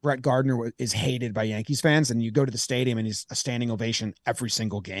Brett Gardner is hated by Yankees fans, and you go to the stadium and he's a standing ovation every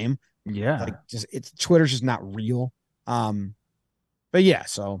single game. Yeah, like Twitter's just not real. But yeah,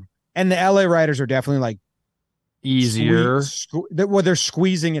 so. And the LA writers are definitely like easier. They're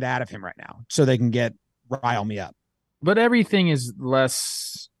squeezing it out of him right now so they can rile me up. But everything is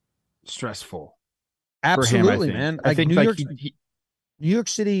less stressful. Absolutely, for him, man. I think New York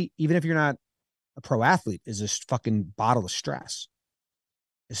City, even if you're not a pro athlete, is a fucking bottle of stress.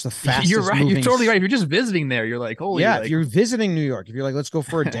 It's the fastest. You're right. You're totally right. If you're just visiting there, you're like, holy. Yeah, like, if you're visiting New York, if you're like, let's go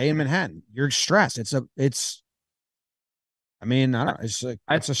for a day in Manhattan, you're stressed. I mean, I don't know.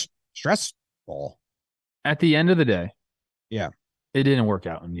 It's a stress ball. At the end of the day, yeah, it didn't work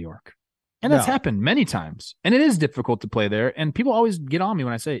out in New York. And that's happened many times. And it is difficult to play there. And people always get on me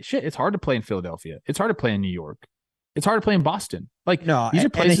when I say, shit, it's hard to play in Philadelphia. It's hard to play in New York. It's hard to play in Boston. Like, these are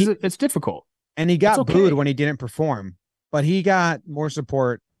places it's difficult. And he got booed when he didn't perform, but he got more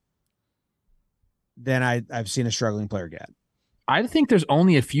support than I've seen a struggling player get. I think there's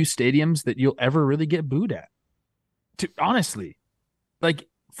only a few stadiums that you'll ever really get booed at. Honestly, like,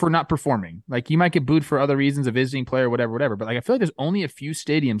 for not performing. Like, you might get booed for other reasons, a visiting player, whatever. But like, I feel like there's only a few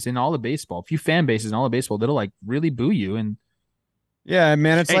stadiums in all of baseball, a few fan bases in all of baseball that'll like really boo you. And yeah,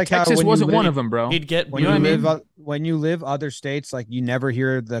 man, it's like Texas wasn't one of them, bro. He'd get when you live other states, like you never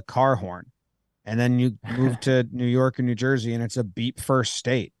hear the car horn, and then you move to New York or New Jersey, and it's a beep first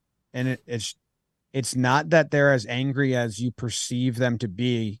state, and it's not that they're as angry as you perceive them to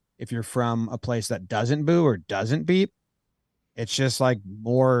be if you're from a place that doesn't boo or doesn't beep. It's just like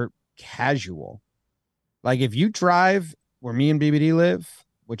more casual. Like, if you drive where me and BBD live,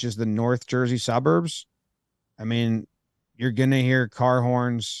 which is the North Jersey suburbs, I mean, you're going to hear car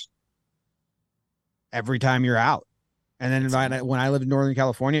horns every time you're out. And then when I lived in Northern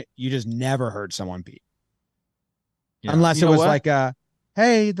California, you just never heard someone beep. Yeah. Unless it was like,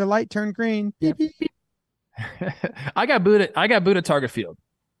 hey, the light turned green. Beep, beep, beep. I got booed at Target Field.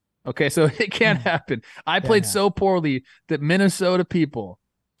 Okay, so it can't happen. I played so poorly that Minnesota people,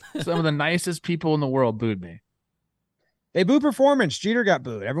 some of the nicest people in the world, booed me. They booed performance. Jeter got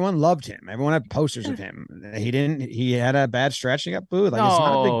booed. Everyone loved him. Everyone had posters of him. He had a bad stretch and got booed. Like, it's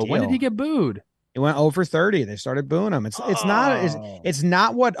not a big deal. When did he get booed? He went over 30. They started booing him. It's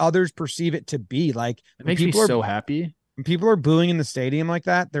not what others perceive it to be. Like, it makes me so happy. When people are booing in the stadium like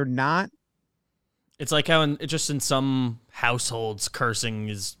that, they're not. It's like how in some households, cursing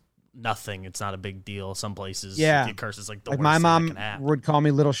is nothing. It's not a big deal. Some places, if you curse, it's like the worst my mom thing that can happen. Would call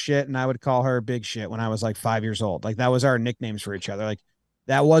me little shit, and I would call her big shit when I was like 5 years old. Like, that was our nicknames for each other. Like,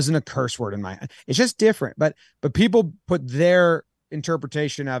 that wasn't a curse word in my. It's just different. But people put their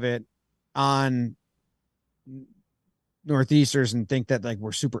interpretation of it on Northeasters and think that like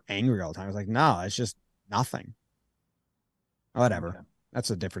we're super angry all the time. It's like, no, it's just nothing. Whatever. Okay. That's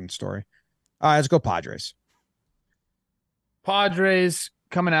a different story. All right, let's go Padres. Padres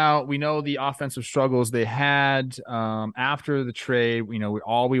coming out. We know the offensive struggles they had after the trade.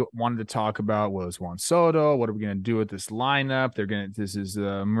 All we wanted to talk about was Juan Soto. What are we going to do with this lineup? This is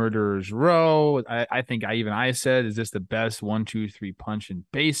a murderer's row. I think I said, is this the best 1-2-3 punch in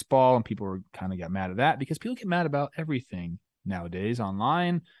baseball? And people were kind of got mad at that because people get mad about everything nowadays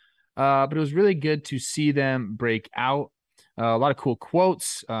online. But it was really good to see them break out. A lot of cool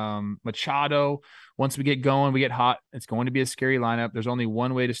quotes. Machado, once we get going, we get hot. It's going to be a scary lineup. There's only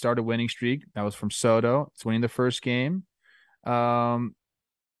one way to start a winning streak. That was from Soto. It's winning the first game. I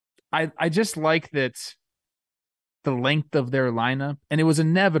just like that the length of their lineup, and it was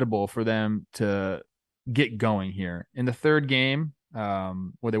inevitable for them to get going here. In the third game,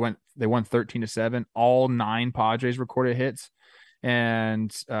 where they won 13-7, all 9 Padres recorded hits.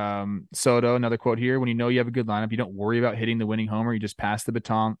 And Soto, another quote here: when you have a good lineup, you don't worry about hitting the winning homer. You just pass the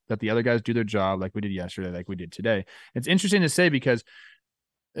baton, let the other guys do their job like we did yesterday, like we did today. It's interesting to say because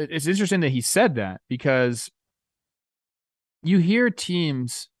it's interesting that he said that, because you hear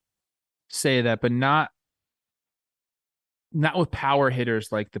teams say that, but not with power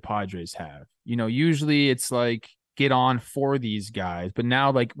hitters like the Padres have. Usually it's like, get on for these guys. But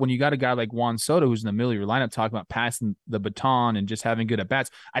now, like, when you got a guy like Juan Soto, who's in the middle of your lineup, talking about passing the baton and just having good at bats,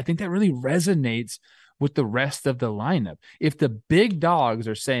 I think that really resonates with the rest of the lineup. If the big dogs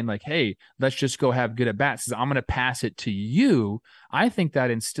are saying like, hey, let's just go have good at bats, I'm going to pass it to you, I think that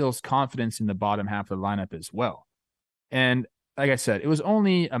instills confidence in the bottom half of the lineup as well. And like I said, it was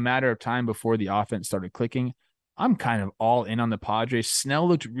only a matter of time before the offense started clicking. I'm kind of all in on the Padres. Snell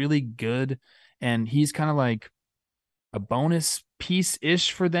looked really good, and he's kind of like a bonus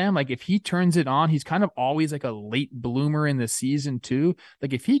piece-ish for them. Like, if he turns it on, he's kind of always like a late bloomer in the season too.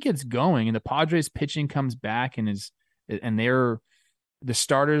 Like, if he gets going and the Padres pitching comes back and the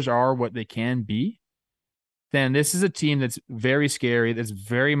starters are what they can be, then this is a team that's very scary. That's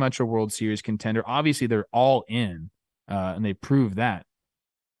very much a World Series contender. Obviously, they're all in, and they prove that.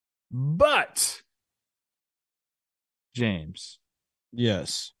 But James,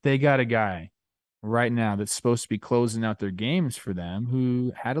 yes, they got a guy right now that's supposed to be closing out their games for them,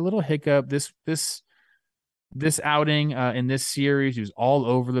 who had a little hiccup this outing in this series. He was all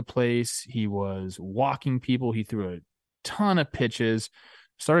over the place. He was walking people. He threw a ton of pitches.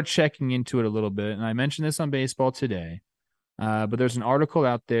 Started checking into it a little bit, and I mentioned this on Baseball Today, but there's an article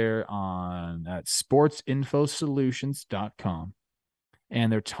out there at sportsinfosolutions.com,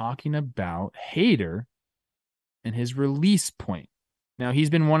 and they're talking about Hader and his release point. Now, he's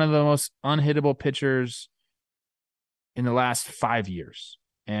been one of the most unhittable pitchers in the last 5 years.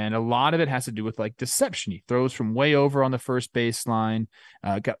 And a lot of it has to do with like deception. He throws from way over on the first baseline,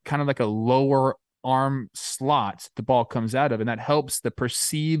 got kind of like a lower arm slot the ball comes out of, and that helps the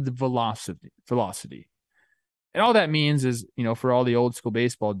perceived velocity. And all that means is, for all the old school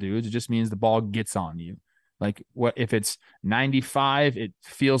baseball dudes, it just means the ball gets on you. Like, what if it's 95, it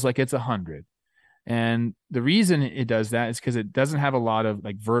feels like it's 100. And the reason it does that is because it doesn't have a lot of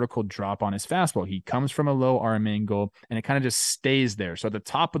like vertical drop on his fastball. He comes from a low arm angle, and it kind of just stays there. So at the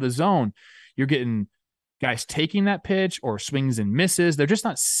top of the zone, you're getting guys taking that pitch or swings and misses. They're just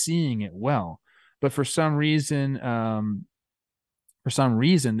not seeing it well. But for some reason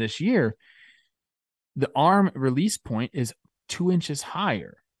this year, the arm release point is 2 inches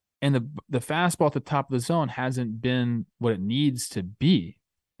higher, and the fastball at the top of the zone hasn't been what it needs to be.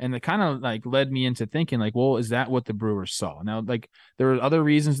 And it kind of like led me into thinking like, well, is that what the Brewers saw? Now, like, there were other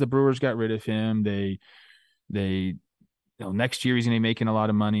reasons the Brewers got rid of him. They next year he's going to be making a lot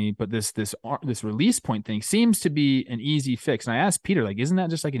of money, but this release point thing seems to be an easy fix. And I asked Peter, like, isn't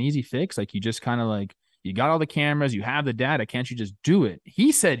that just like an easy fix? Like, you just kind of like, you got all the cameras, you have the data, can't you just do it?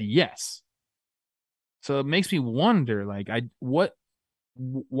 He said yes. So it makes me wonder, like,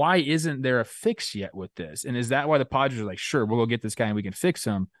 why isn't there a fix yet with this? And is that why the Padres are like, sure, we'll go get this guy and we can fix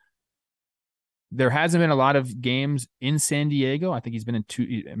him? There hasn't been a lot of games in San Diego. I think he's been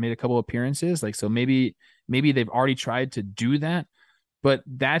made a couple appearances. Like, so maybe they've already tried to do that, but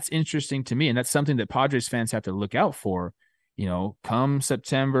that's interesting to me. And that's something that Padres fans have to look out for, come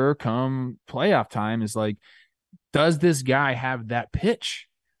September, come playoff time, is like, does this guy have that pitch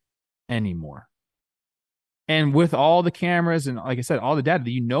anymore? And with all the cameras and, like I said, all the data,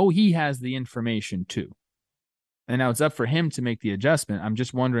 he has the information too. And now it's up for him to make the adjustment. I'm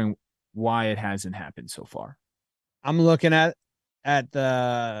just wondering why it hasn't happened so far. I'm looking at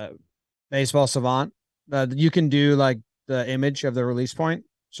the Baseball Savant. You can do like the image of the release point,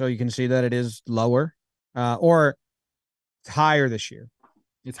 so you can see that it is lower. Or It's higher this year.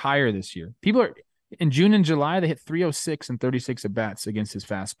 It's higher this year. People are in June and July, they hit 306 and 36 at bats against his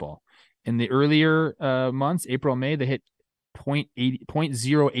fastball. In the earlier months, April, May, they hit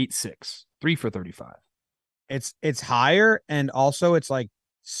 0.086, 3 for 35. It's higher, and also it's like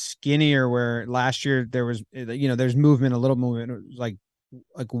skinnier. Where last year there was, there's movement, a little movement. It was like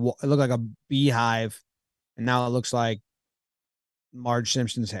it looked like a beehive, and now it looks like Marge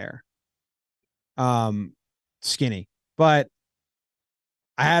Simpson's hair. Skinny, but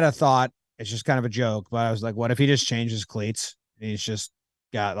I had a thought. It's just kind of a joke, but I was like, what if he just changes cleats? And he's just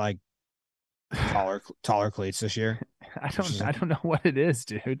got like taller cleats this year. I don't know what it is,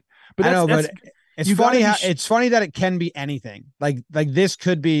 dude. But I know, but it's funny it's funny that it can be anything. Like this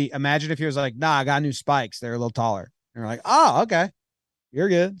could be. Imagine if he was like, "Nah, I got new spikes. They're a little taller." And you're like, "Oh, okay, you're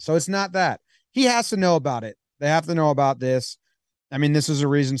good." So it's not that. He has to know about it. They have to know about this. I mean, this is a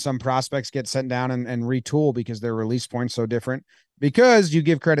reason some prospects get sent down and retool because their release point's so different. Because you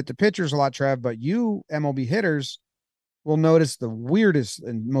give credit to pitchers a lot, Trev, but you MLB hitters will notice the weirdest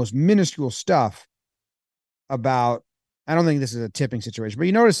and most minuscule stuff about. I don't think this is a tipping situation, but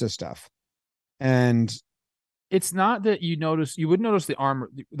you notice this stuff. And it's not that you would notice the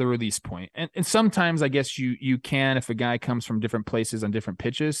release point. And sometimes I guess you can, if a guy comes from different places on different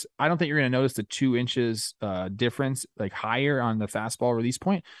pitches. I don't think you're going to notice the 2 inches difference, like higher on the fastball release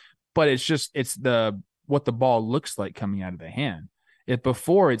point, but it's what the ball looks like coming out of the hand. If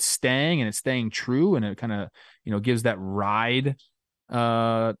before it's staying true, and it kind of, gives that ride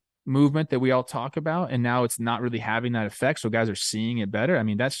movement that we all talk about. And now it's not really having that effect. So guys are seeing it better. I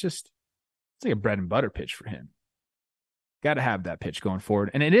mean, it's like a bread and butter pitch for him. Got to have that pitch going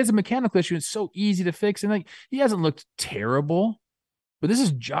forward. And it is a mechanical issue. It's so easy to fix. And like, he hasn't looked terrible, but this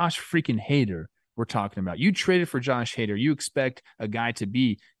is Josh freaking Hader we're talking about. You traded for Josh Hader. You expect a guy to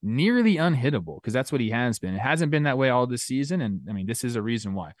be nearly unhittable, because that's what he has been. It hasn't been that way all this season. And I mean, this is a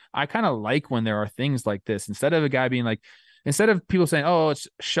reason why. I kind of like when there are things like this, instead of a guy being like, instead of people saying, "Oh, it's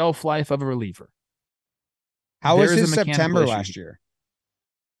shelf life of a reliever." How was his September last year?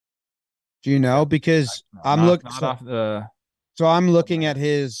 Do you know? Because I'm looking. So I'm looking at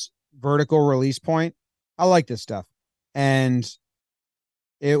his vertical release point. I like this stuff, and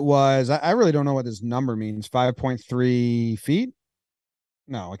it was. I really don't know what this number means. 5.3 feet.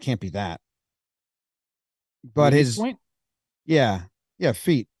 No, it can't be that. But release his point? Yeah,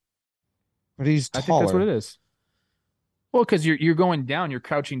 feet. But he's taller. I think that's what it is. Well, because you're going down, you're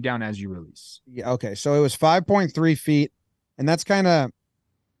crouching down as you release. Yeah. Okay. So it was 5.3 feet, and that's kind of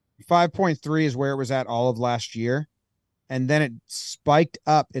 5.3 is where it was at all of last year, and then it spiked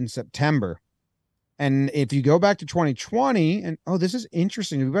up in September. And if you go back to 2020, and this is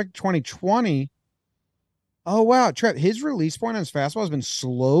interesting. If you go back to 2020, oh wow, Trev, his release point on his fastball has been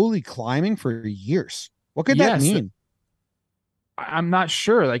slowly climbing for years. What could that mean? I'm not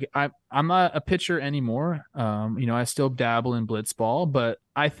sure. Like I'm not a pitcher anymore. I still dabble in blitzball, but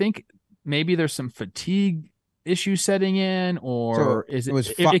I think maybe there's some fatigue issue setting in, or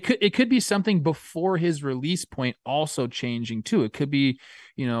it could be something before his release point also changing too. It could be,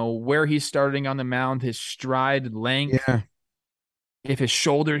 where he's starting on the mound, his stride length. Yeah. If his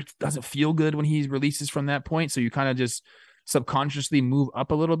shoulder doesn't feel good when he releases from that point, so you kind of just subconsciously move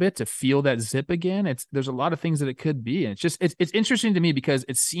up a little bit to feel that zip again. There's a lot of things that it could be. And it's interesting to me because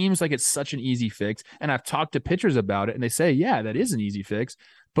it seems like it's such an easy fix. And I've talked to pitchers about it, and they say, yeah, that is an easy fix,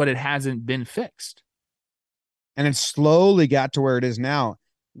 but it hasn't been fixed. And it slowly got to where it is now.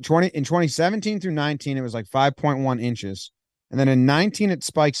 In 2017 through 19, it was like 5.1 inches. And then in 19, it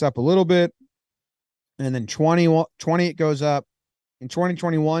spikes up a little bit. And then 20 it goes up. In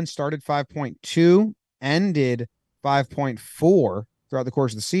 2021, started 5.2, ended 5.4 throughout the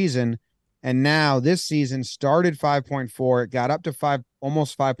course of the season. And now this season started 5.4. It got up to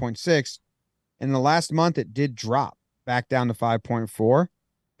almost 5.6. In the last month, it did drop back down to 5.4.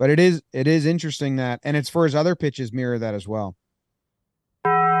 But it is interesting that, and it's for his other pitches mirror that as well.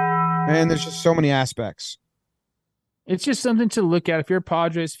 And there's just so many aspects. It's just something to look at. If you're a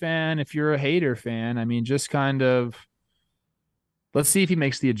Padres fan, if you're a Hader fan, I mean, just kind of, let's see if he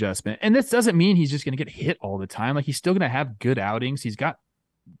makes the adjustment. And this doesn't mean he's just going to get hit all the time. Like, he's still going to have good outings. He's got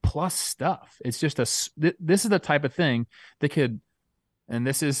plus stuff. It's just this is the type of thing that could, and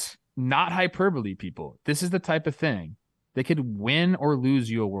this is not hyperbole, people. This is the type of thing that could win or lose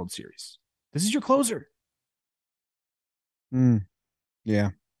you a World Series. This is your closer. Yeah.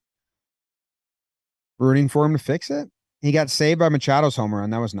 Rooting for him to fix it. He got saved by Machado's home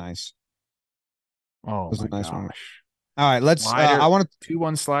run. That was nice. Oh, was my a nice gosh. One. All right, let's. I want to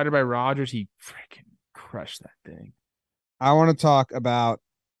 2-1 slider by Rogers. He freaking crushed that thing. I want to talk about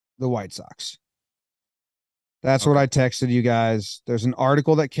the White Sox. That's what I texted you guys. There's an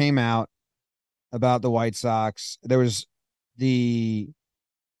article that came out about the White Sox. There was the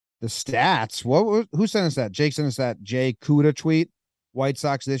stats. Who sent us that? Jake sent us that Jay Kuda tweet. White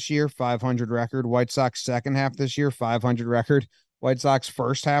Sox this year, 500 record. White Sox second half this year, 500 record. White Sox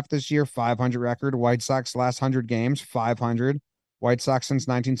first half this year, 500 record. White Sox last 100 games, 500. White Sox since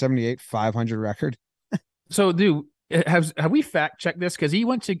 1978, 500 record. So, dude, have we fact checked this? Because he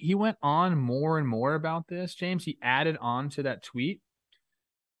went on more and more about this, James. He added on to that tweet.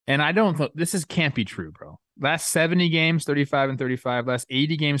 And I don't think can't be true, bro. Last 70 games, 35 and 35. Last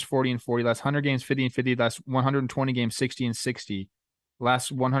 80 games, 40 and 40. Last 100 games, 50 and 50. Last 120 games, 60 and 60.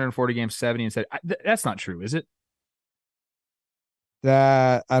 Last 140 games, 70 and 70. That's not true, is it?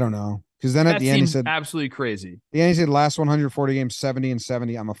 That I don't know. Because then at the end he said absolutely crazy. The end he said last 140 games, 70 and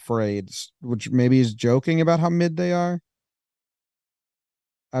 70. I'm afraid, which maybe he's joking about how mid they are.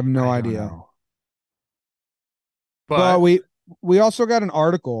 I have no idea. But we also got an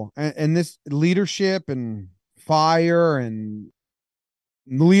article, and this leadership and fire and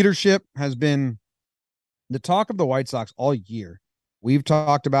leadership has been the talk of the White Sox all year. We've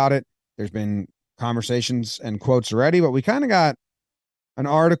talked about it. There's been conversations and quotes already, but we kind of got an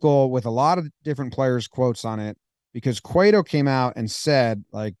article with a lot of different players' quotes on it because Cueto came out and said,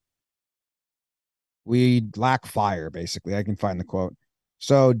 like, we lack fire, basically. I can find the quote.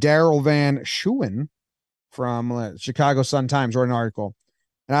 So Daryl Van Schooen from Chicago Sun-Times wrote an article.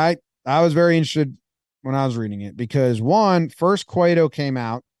 And I was very interested when I was reading it because first Cueto came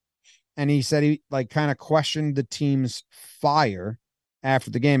out and he said he like kind of questioned the team's fire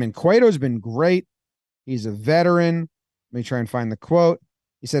after the game. And Cueto's been great. He's a veteran. Let me try and find the quote.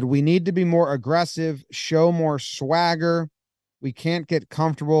 He said, we need to be more aggressive, show more swagger. We can't get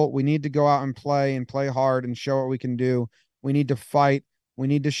comfortable. We need to go out and play hard and show what we can do. We need to fight. We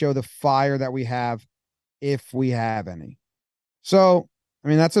need to show the fire that we have if we have any. So, I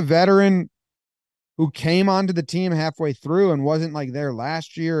mean, that's a veteran who came onto the team halfway through and wasn't like there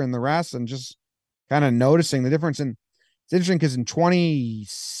last year and the rest and just kind of noticing the difference. And it's interesting because in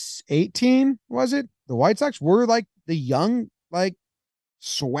 2018, was it? The White Sox were like the young, like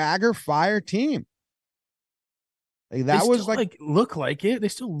swagger fire team. Like that was like look like it. They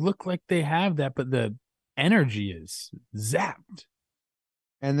still look like they have that, but the energy is zapped.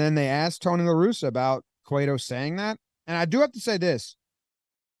 And then they asked Tony La Russa about Cueto saying that. And I do have to say this.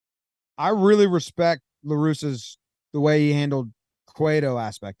 I really respect La Russa's the way he handled Cueto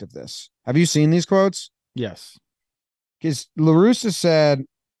aspect of this. Have you seen these quotes? Yes. Because La Russa said,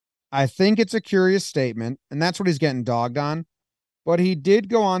 I think it's a curious statement, and that's what he's getting dogged on. But he did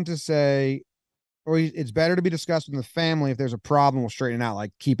go on to say, it's better to be discussed with the family. If there's a problem, we'll straighten it out,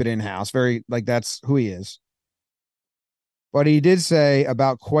 like keep it in-house. Very, like that's who he is. But he did say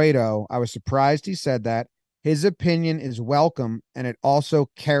about Cueto, I was surprised he said that. His opinion is welcome, and it also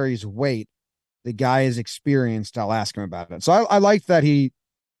carries weight. The guy is experienced. I'll ask him about it. So I like that he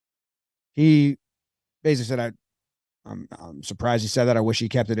basically said, I'm surprised he said that. I wish he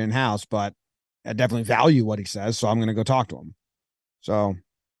kept it in-house, but I definitely value what he says, so I'm going to go talk to him. So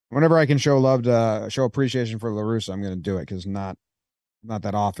whenever I can show love to show appreciation for La Russa, I'm going to do it because not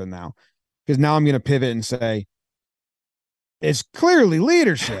that often now. Because now I'm going to pivot and say, it's clearly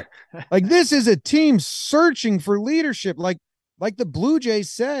leadership. Like this is a team searching for leadership. Like the Blue Jays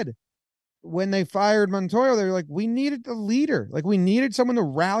said when they fired Montoyo, they were like, we needed a leader. Like we needed someone to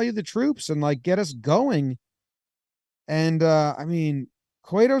rally the troops and like get us going. And I mean,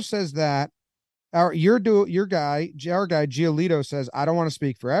 Cueto says that. Our guy Giolito says, I don't want to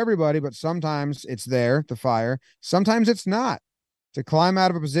speak for everybody, but sometimes it's there to fire. Sometimes it's not. To climb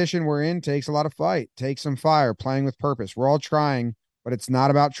out of a position we're in takes a lot of fight, takes some fire, playing with purpose. We're all trying, but it's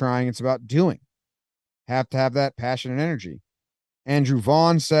not about trying. It's about doing. Have to have that passion and energy. Andrew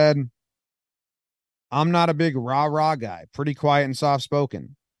Vaughn said, I'm not a big rah-rah guy, pretty quiet and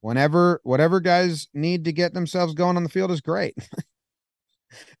soft-spoken. Whatever guys need to get themselves going on the field is great.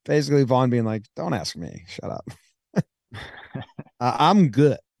 Basically, Vaughn being like, don't ask me. Shut up. I'm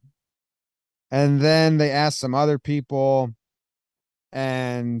good. And then they asked some other people,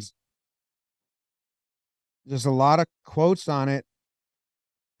 and there's a lot of quotes on it.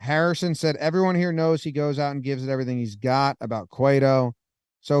 Harrison said, everyone here knows he goes out and gives it everything he's got about Cueto.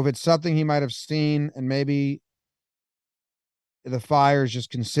 So if it's something he might have seen and maybe the fire is just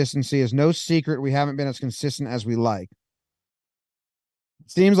consistency, is no secret we haven't been as consistent as we like.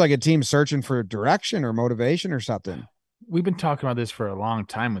 Seems like a team searching for direction or motivation or something. We've been talking about this for a long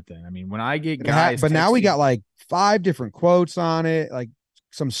time with them. I mean, when I get guys, but now we got like 5 different quotes on it, like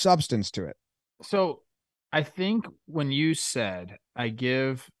some substance to it. So I think when you said, I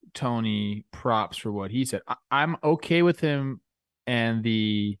give Tony props for what he said, I'm okay with him and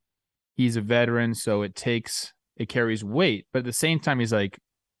he's a veteran, so it carries weight. But at the same time, he's like,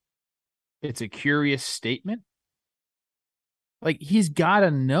 it's a curious statement. Like, he's got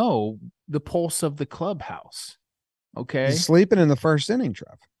to know the pulse of the clubhouse. Okay. He's sleeping in the first inning,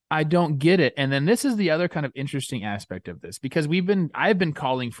 Trev. I don't get it. And then this is the other kind of interesting aspect of this, because I've been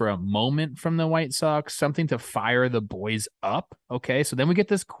calling for a moment from the White Sox, something to fire the boys up. Okay. So then we get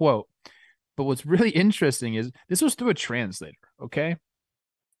this quote. But what's really interesting is this was through a translator. Okay.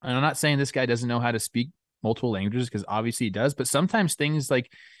 And I'm not saying this guy doesn't know how to speak multiple languages, because obviously he does, but sometimes things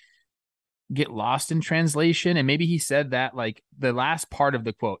like get lost in translation. And maybe he said that, like, the last part of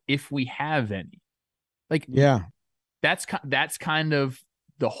the quote, if we have any, like, yeah, that's kind of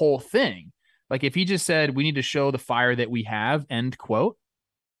the whole thing. Like, if he just said, we need to show the fire that we have, end quote,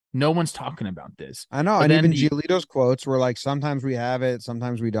 no one's talking about this. I know. But and even Giolito's quotes were like, sometimes we have it,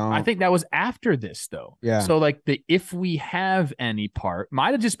 sometimes we don't. I think that was after this, though. Yeah. So like the if we have any part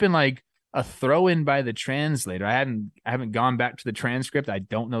might have just been like a throw in by the translator. I haven't gone back to the transcript. I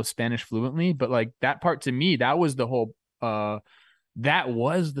don't know Spanish fluently, but like that part, to me, that was the whole that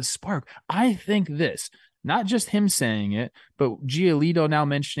was the spark. I think this, not just him saying it, but Giolito now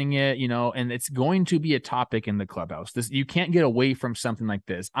mentioning it, and it's going to be a topic in the clubhouse. This, you can't get away from something like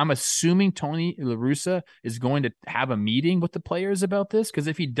this. I'm assuming Tony La Russa is going to have a meeting with the players about this, because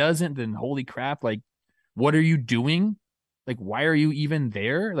if he doesn't, then holy crap, like, what are you doing? Like, why are you even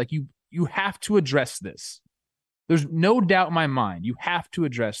there? Like, you have to address this. There's no doubt in my mind. You have to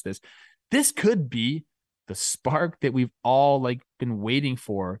address this. This could be the spark that we've all like been waiting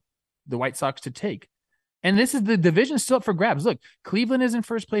for the White Sox to take. And this is the division still up for grabs. Look, Cleveland is in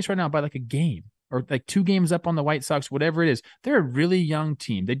first place right now by like a game, or like 2 games up on the White Sox, whatever it is. They're a really young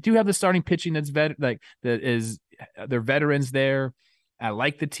team. They do have the starting pitching they're veterans there. I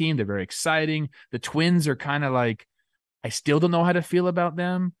like the team. They're very exciting. The Twins are kind of like, I still don't know how to feel about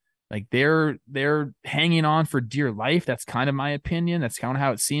them. Like, they're hanging on for dear life. That's kind of my opinion. That's kind of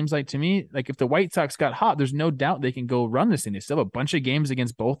how it seems like to me. Like, if the White Sox got hot, there's no doubt they can go run this thing. They still have a bunch of games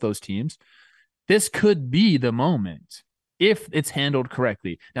against both those teams. This could be the moment if it's handled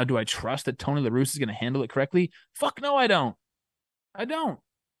correctly. Now, do I trust that Tony La Russa is going to handle it correctly? Fuck no, I don't. I don't.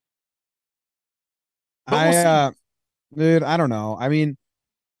 But dude, I don't know. I mean,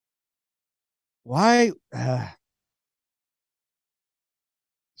 why?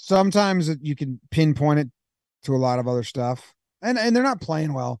 Sometimes you can pinpoint it to a lot of other stuff, and they're not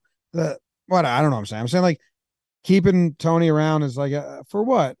playing well. I don't know what I'm saying. I'm saying, like, keeping Tony around is like, for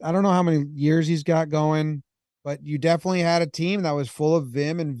what? I don't know how many years he's got going, but you definitely had a team that was full of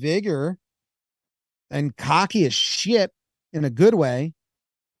vim and vigor and cocky as shit in a good way.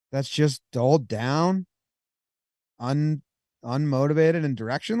 That's just dulled down, unmotivated and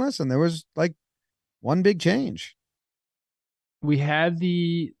directionless. And there was like one big change. We had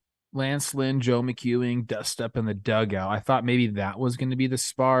the Lance Lynn, Joe McEwing dust up in the dugout. I thought maybe that was going to be the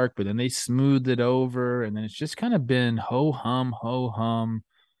spark, but then they smoothed it over, and then it's just kind of been ho hum.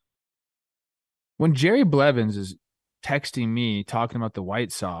 When Jerry Blevins is texting me talking about the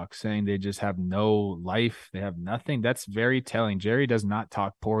White Sox, saying they just have no life, they have nothing, that's very telling. Jerry does not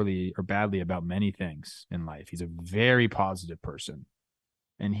talk poorly or badly about many things in life. He's a very positive person,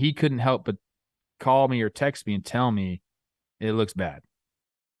 and he couldn't help but call me or text me and tell me it looks bad.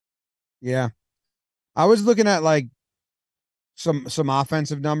 Yeah. I was looking at like some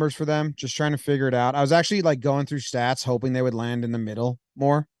offensive numbers for them, just trying to figure it out. I was actually like going through stats, hoping they would land in the middle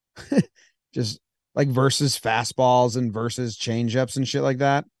more. Just like versus fastballs and versus changeups and shit like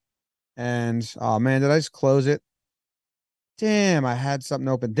that. And oh man, did I just close it? Damn, I had something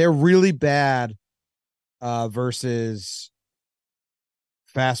open. They're really bad versus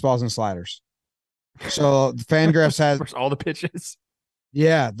fastballs and sliders. So Fangraphs has all the pitches.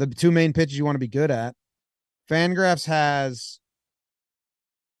 Yeah, the 2 main pitches you want to be good at. Fangraphs has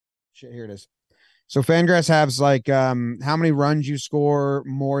shit. Here it is. So Fangraphs has like how many runs you score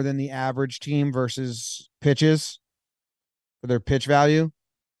more than the average team versus pitches for their pitch value.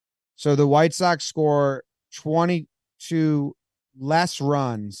 So the White Sox score 22 less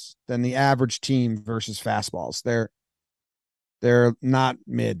runs than the average team versus fastballs. They're not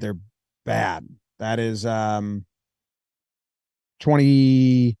mid, they're bad. That is 24th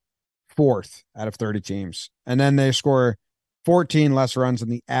out of 30 teams. And then they score 14 less runs than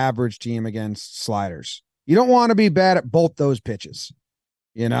the average team against sliders. You don't want to be bad at both those pitches,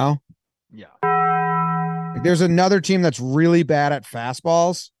 you know? Yeah. Like, there's another team that's really bad at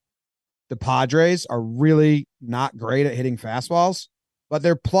fastballs. The Padres are really not great at hitting fastballs, but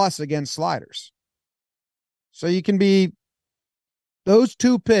they're plus against sliders. So you can be those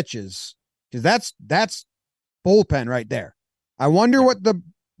 2 pitches, because that's bullpen right there. I wonder what the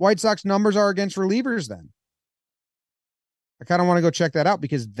White Sox numbers are against relievers then. I kind of want to go check that out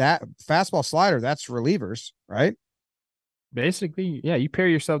because that fastball slider, that's relievers, right? Basically, yeah, you pair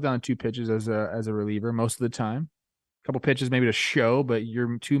yourself down to 2 pitches as a reliever most of the time. A couple pitches maybe to show, but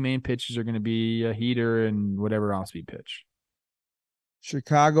your 2 main pitches are going to be a heater and whatever off-speed pitch.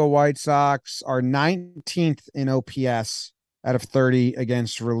 Chicago White Sox are 19th in OPS out of 30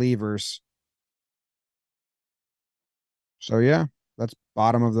 against relievers. So yeah, that's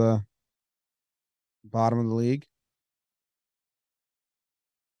bottom of the league.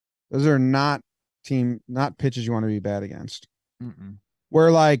 Those are not pitches you want to be bad against. Mm-mm.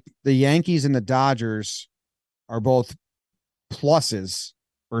 Where like the Yankees and the Dodgers are both pluses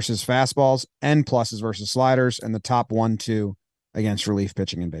versus fastballs and pluses versus sliders, and the top 1-2 against relief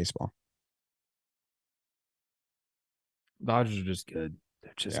pitching in baseball. Dodgers are just good.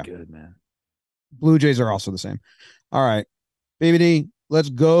 They're just good, man. Blue Jays are also the same. All right, BBD, let's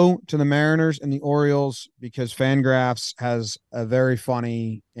go to the Mariners and the Orioles because Fangraphs has a very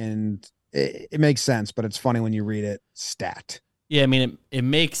funny, and it makes sense, but it's funny when you read it, stat. Yeah, I mean, it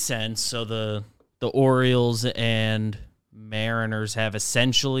makes sense. So the Orioles and Mariners have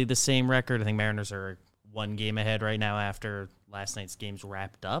essentially the same record. I think Mariners are 1 game ahead right now after last night's games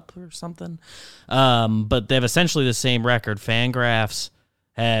wrapped up or something. But they have essentially the same record. Fangraphs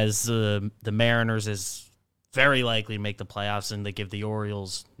has the Mariners is very likely to make the playoffs, and they give the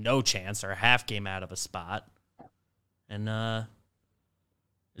Orioles no chance or a half game out of a spot. And a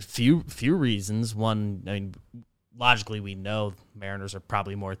few reasons. One, I mean, logically we know Mariners are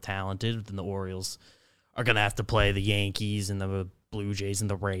probably more talented than the Orioles are going to have to play the Yankees and the Blue Jays and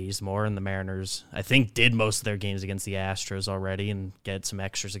the Rays more, and the Mariners, I think, did most of their games against the Astros already and get some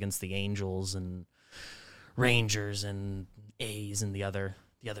extras against the Angels and Rangers and A's and the other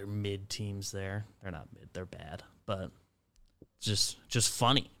mid teams there. They're not mid, they're bad, but just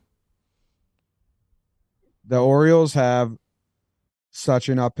funny. The Orioles have such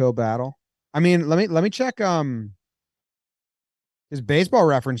an uphill battle. I mean, let me check his Baseball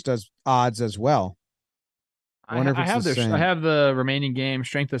Reference does odds as well. I have the remaining game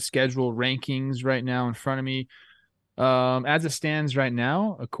strength of schedule rankings right now in front of me. As it stands right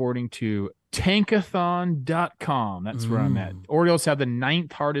now, according to tankathon.com, that's where I'm at. Orioles have the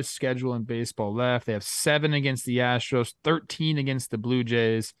 9th hardest schedule in baseball left. They have 7 against the Astros, 13 against the Blue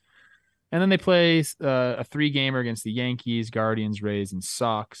Jays. And then they play a 3-gamer against the Yankees, Guardians, Rays, and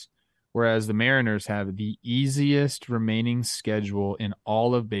Sox. Whereas the Mariners have the easiest remaining schedule in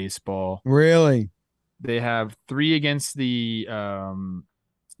all of baseball. Really? They have 3 against the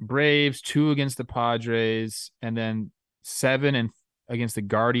Braves, 2 against the Padres, and then 7 against the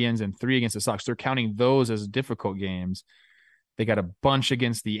Guardians and 3 against the Sox. They're counting those as difficult games. They got a bunch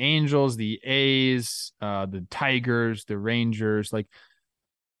against the Angels, the A's, the Tigers, the Rangers. Like,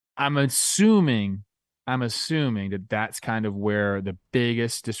 I'm assuming that that's kind of where the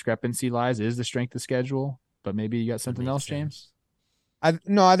biggest discrepancy lies, is the strength of schedule. But maybe you got something else, James? I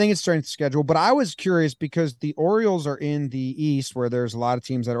think it's strength of schedule, but I was curious because the Orioles are in the East where there's a lot of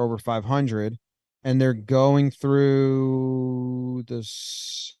teams that are over 500 and they're going through the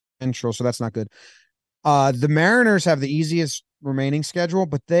Central. So that's not good. The Mariners have the easiest remaining schedule,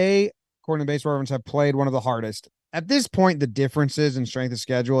 but they, according to Baseball Reference, have played one of the hardest. At this point, the differences in strength of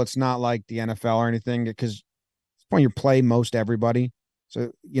schedule, it's not like the NFL or anything, because at this point you play most everybody.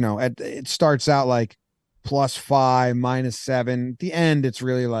 So, it starts out like +5, -7. At the end, it's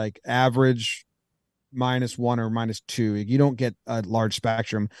really like average -1 or -2. You don't get a large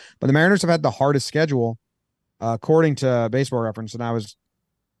spectrum. But the Mariners have had the hardest schedule, according to Baseball Reference. And I was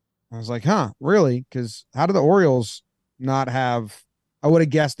like, huh, really? Because how do the Orioles not have? I would have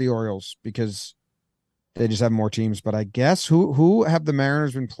guessed the Orioles because they just have more teams. But I guess who have the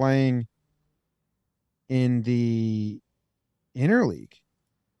Mariners been playing in the interleague?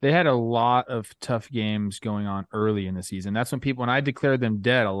 They had a lot of tough games going on early in the season. That's when I declared them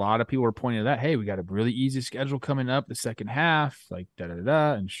dead, a lot of people were pointing to that. Hey, we got a really easy schedule coming up the second half, like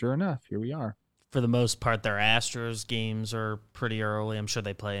da-da-da-da. And sure enough, here we are. For the most part, their Astros games are pretty early. I'm sure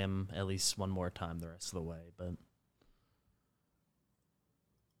they play them at least one more time the rest of the way. But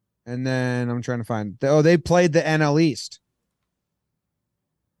and then I'm trying to find. They played the NL East,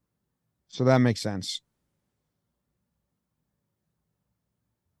 so that makes sense.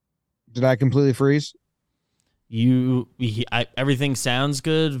 Did I completely freeze? Everything sounds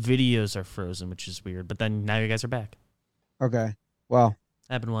good. Videos are frozen, which is weird. But then now you guys are back. Okay. Well,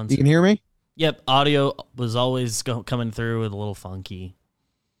 happened once. You can hear me? Yep. Audio was always coming through with a little funky.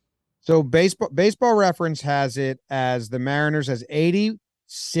 So baseball reference has it as the Mariners as 86%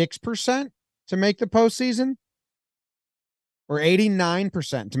 to make the postseason, or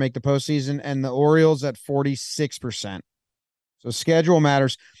 89% to make the postseason, and the Orioles at 46%. So schedule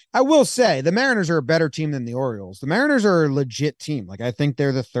matters. I will say the Mariners are a better team than the Orioles. The Mariners are a legit team. Like, I think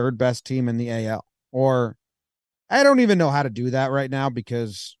they're the third best team in the AL. Or I don't even know how to do that right now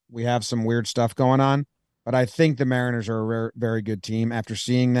because we have some weird stuff going on. But I think the Mariners are a very, very good team after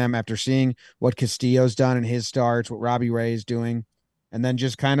seeing them, after seeing what Castillo's done in his starts, what Robbie Ray is doing. And then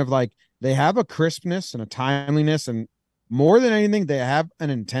just kind of like they have a crispness and a timeliness, and more than anything, they have an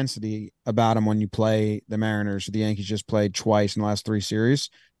intensity about them when you play the Mariners. The Yankees just played twice in the last 3 series,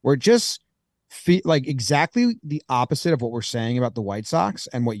 where it just feel like exactly the opposite of what we're saying about the White Sox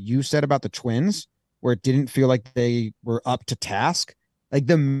and what you said about the Twins, where it didn't feel like they were up to task. Like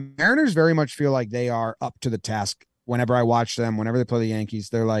the Mariners very much feel like they are up to the task whenever I watch them, whenever they play the Yankees.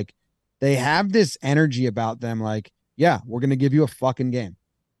 They're like, they have this energy about them. Like, yeah, we're going to give you a fucking game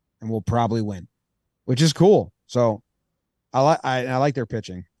and we'll probably win, which is cool. So I like their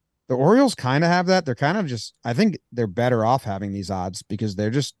pitching. The Orioles kind of have that. They're kind of just, I think they're better off having these odds because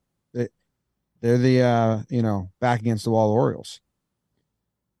they're the back against the wall Orioles.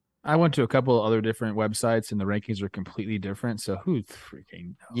 I went to a couple of other different websites and the rankings are completely different. So who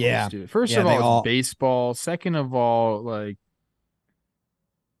freaking knows, Yeah. dude? First Yeah, of they all, all- it's baseball. Second of all, like,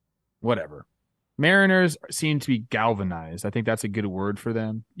 whatever. Mariners seem to be galvanized. I think that's a good word for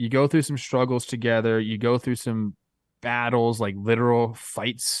them. You go through some struggles together. You go through some battles, like literal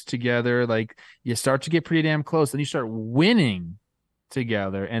fights together. Like, you start to get pretty damn close. Then you start winning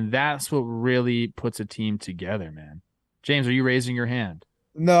together. And that's what really puts a team together, man. James, are you raising your hand?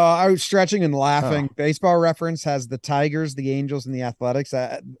 No, I was stretching and laughing. Oh. Baseball Reference has the Tigers, the Angels, and the Athletics,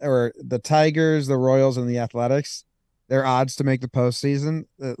 or the Tigers, the Royals, and the Athletics. Their odds to make the postseason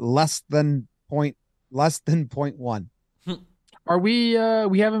less than 0.1. Are we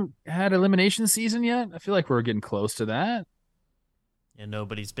haven't had elimination season yet? I feel like we're getting close to that. And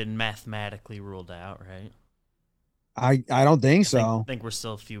nobody's been mathematically ruled out, right? I don't think so. I think we're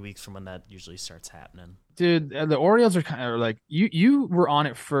still a few weeks from when that usually starts happening. Dude, the Orioles are kind of like you were on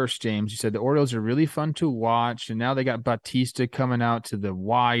it first, James. You said the Orioles are really fun to watch, and now they got Batista coming out to the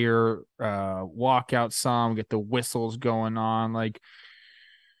wire, walkout song, get the whistles going on. Like,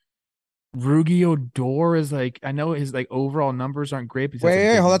 Rugi Odor is like, I know his like overall numbers aren't great. But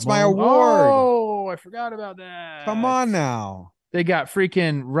Wait, that's my award. Oh, I forgot about that. Come on now. They got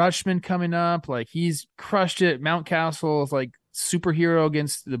freaking Rushman coming up. Like, he's crushed it. Mountcastle is like superhero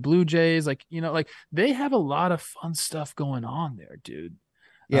against the Blue Jays. Like, like they have a lot of fun stuff going on there, dude.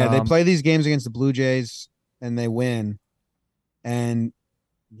 Yeah, they play these games against the Blue Jays and they win. And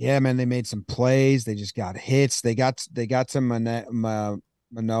yeah, man, they made some plays. They just got hits. They got some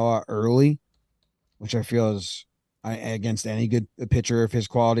Manoah early, which I feel is against any good pitcher of his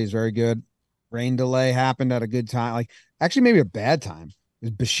quality is very good. Rain delay happened at a good time. Like, actually, maybe a bad time.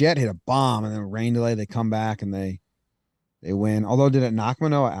 Bichette hit a bomb and then rain delay. They come back and they win. Although, did it knock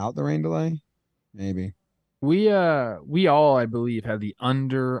Manoah out, the rain delay? Maybe. We all, I believe, have the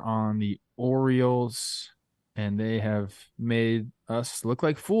under on the Orioles, and they have made us look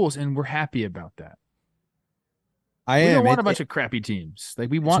like fools, and we're happy about that. We don't want a bunch of crappy teams. Like,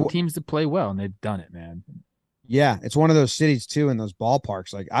 we want teams to play well, and they've done it, man. Yeah, it's one of those cities too, in those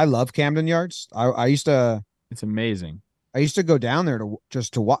ballparks. Like, I love Camden Yards. I used to. It's amazing. I used to go down there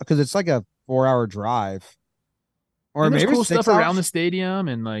to watch because it's like a 4-hour drive. Or and maybe there's cool 6 stuff hours around the stadium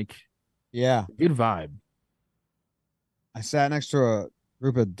and like, yeah, good vibe. I sat next to a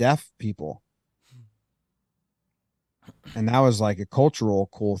group of deaf people, and that was like a cultural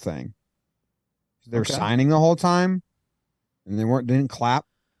cool thing. They were signing the whole time, and they didn't clap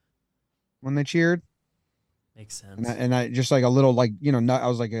when they cheered. Makes sense. And I just like a little like I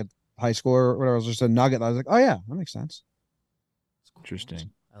was like a high schooler or whatever. I was just a nugget. I was like, oh yeah, that makes sense. Cool.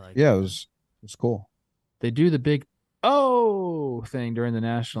 Interesting. I like. Yeah, that. it was cool. They do the big thing during the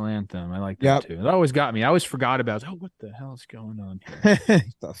national anthem. I like that too. It always got me. I always forgot about what the hell is going on here?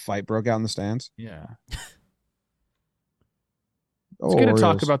 The fight broke out in the stands. Yeah. Oh, It's good to talk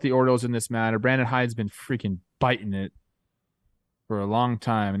Orioles. about the Orioles in this matter. Brandon Hyde's been freaking biting it for a long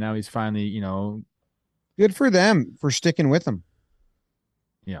time, and now he's finally, Good for them for sticking with them.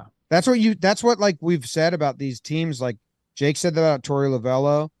 Yeah. That's what like we've said about these teams. Like Jake said that about Torey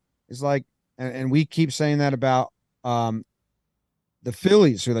Lovello is like, and we keep saying that about the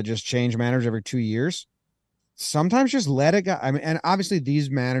Phillies, who they just change managers every 2 years. Sometimes just let it go. I mean, and obviously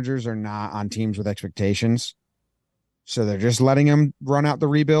these managers are not on teams with expectations, so they're just letting them run out the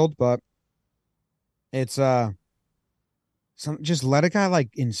rebuild. But it's just let a guy like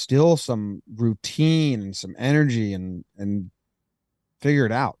instill some routine and some energy and figure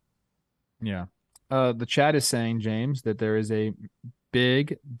it out. Yeah. The chat is saying, James, that there is a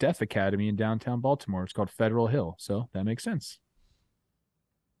big deaf academy in downtown Baltimore. It's called Federal Hill. So that makes sense.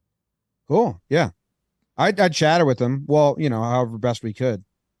 Cool. Yeah. I'd chatter with them. Well, however best we could.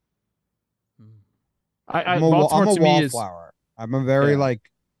 Baltimore I'm a to me is wallflower. I'm a very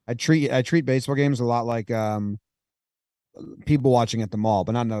I treat baseball games a lot like people watching at the mall,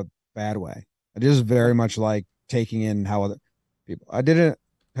 but not in a bad way. I just very much like taking in how other people. I did it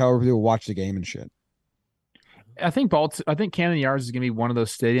however people watch the game and shit. I think Camden Yards is going to be one of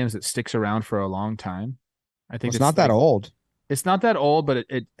those stadiums that sticks around for a long time. I think it's not that old. It's not that old, but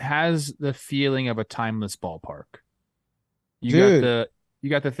it has the feeling of a timeless ballpark. You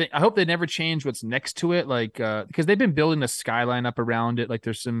got the thing. I hope they never change what's next to it, because they've been building the skyline up around it. Like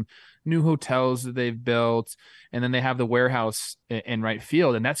there's some new hotels that they've built, and then they have the warehouse in right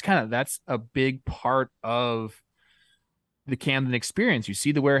field, and that's a big part of the Camden experience. You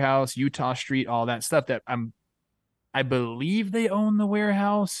see the warehouse, Utah Street, all that stuff. I believe they own the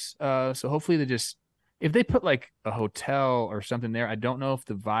warehouse, so hopefully if they put like a hotel or something there, I don't know if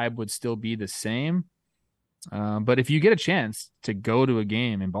the vibe would still be the same. But if you get a chance to go to a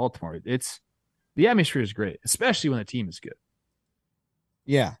game in Baltimore, the atmosphere is great, especially when the team is good.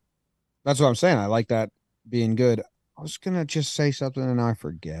 Yeah, that's what I'm saying. I like that being good. I was gonna just say something and I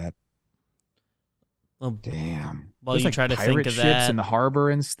forget. Oh damn! Well, you try to think of ships that in the harbor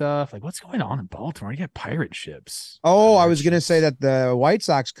and stuff. Like, what's going on in Baltimore? You got pirate ships. Oh, I was gonna say that the White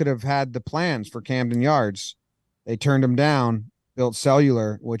Sox could have had the plans for Camden Yards. They turned them down. Built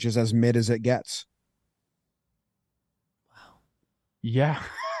Cellular, which is as mid as it gets. Yeah.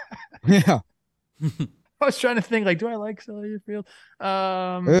 Yeah. I was trying to think, do I like Cellular Field?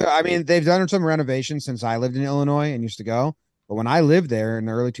 I mean, they've done some renovations since I lived in Illinois and used to go. But when I lived there in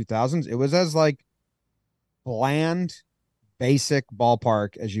the early 2000s, it was as bland, basic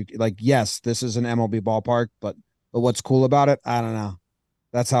ballpark as you yes, this is an MLB ballpark, but what's cool about it? I don't know.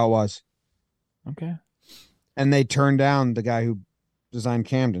 That's how it was. Okay. And they turned down the guy who designed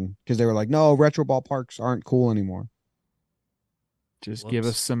Camden because they were like, no, retro ballparks aren't cool anymore. Just give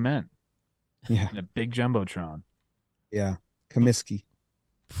us cement. Yeah. And a big Jumbotron. Yeah. Comiskey.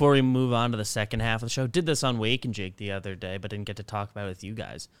 Before we move on to the second half of the show, did this on Wake and Jake the other day, but didn't get to talk about it with you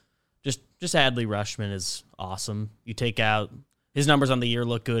guys. Just Adley Rutschman is awesome. You take out his numbers on the year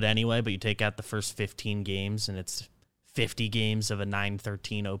look good anyway, but you take out the first 15 games and it's 50 games of a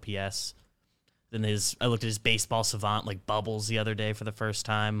 913 OPS. Then I looked at his baseball savant bubbles the other day for the first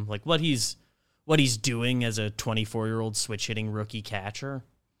time. What he's doing as a 24-year-old switch hitting rookie catcher.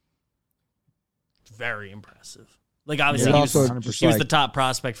 Very impressive. Obviously he was the top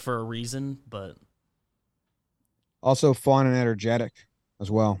prospect for a reason, but also fun and energetic as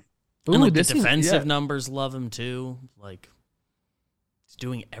well. And the defensive numbers love him too. He's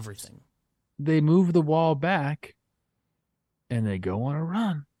doing everything. They move the wall back and they go on a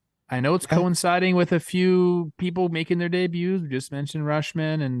run. I know it's coinciding with a few people making their debuts. We just mentioned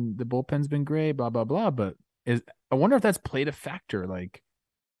Rutschman and the bullpen's been great, blah, blah, blah. But I wonder if that's played a factor. It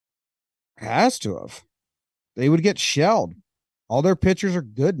has to have. They would get shelled. All their pitchers are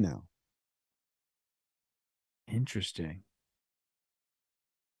good now. Interesting.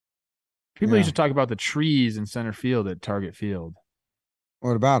 People used to talk about the trees in center field at Target Field.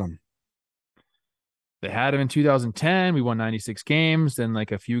 What about them? They had him in 2010. We won 96 games. Then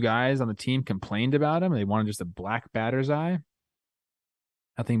a few guys on the team complained about him. They wanted just a black batter's eye.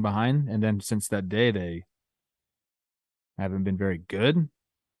 Nothing behind. And then since that day, they haven't been very good.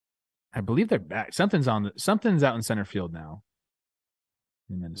 I believe they're back. Something's out in center field now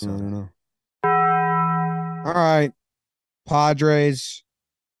in Minnesota. I don't know. All right. Padres,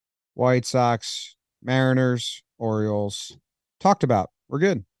 White Sox, Mariners, Orioles. Talked about. We're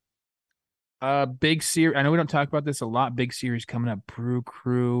good. Big series. I know we don't talk about this a lot. Big series coming up. Brew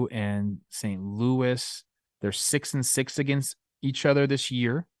Crew and St. Louis. They're 6-6 against each other this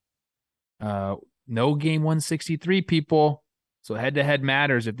year. No game 163, people. So head-to-head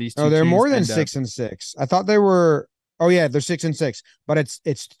matters if these two. Oh, they're teams more than 6-6. I thought they were. Oh yeah, they're 6-6. But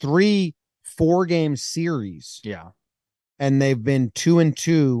it's 3 4-game series. Yeah, and they've been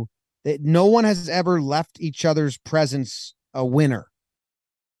 2-2. No one has ever left each other's presence a winner.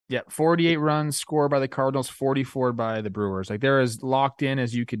 Yeah, 48 runs scored by the Cardinals, 44 by the Brewers. They're as locked in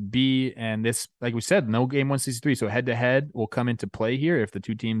as you could be. And this, like we said, no game 163. So head-to-head will come into play here if the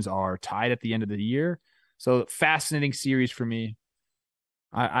two teams are tied at the end of the year. So fascinating series for me.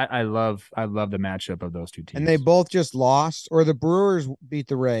 I love the matchup of those two teams. And they both just lost, or the Brewers beat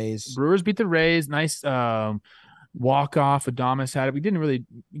the Rays. Brewers beat the Rays. Nice walk-off. Adames had it. We didn't really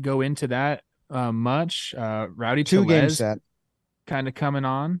go into that much. Rowdy 2-game Tellez set. kind of coming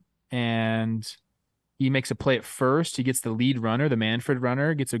on, and he makes a play at first. He gets the lead runner, the Manfred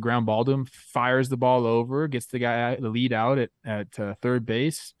runner, gets a ground ball to him, fires the ball over, gets the lead out at third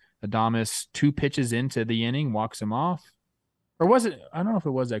base. Adames 2 pitches into the inning, walks him off. Or was it? I don't know if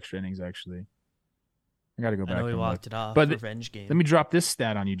it was extra innings, actually. I got to go back. I know he and walked look. it off. But Revenge game. let me drop this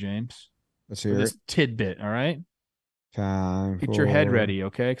stat on you, James. Let's For hear this it. tidbit, all right? Time Get for, your head ready,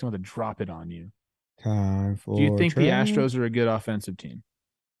 okay? Because I'm going to drop it on you. Time for. Do you think the Trev. Astros are a good offensive team?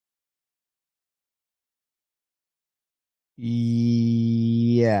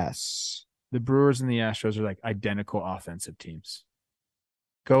 Yes. The Brewers and the Astros are like identical offensive teams.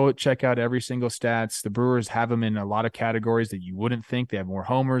 Go check out every single stats. The Brewers have them in a lot of categories that you wouldn't think. They have more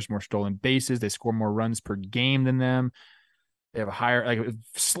homers, more stolen bases. They score more runs per game than them. They have a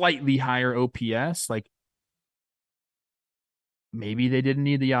slightly higher OPS. Like, maybe they didn't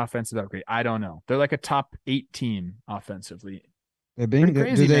need the offensive upgrade. I don't know. They're like a top 8 team offensively. They've been, Pretty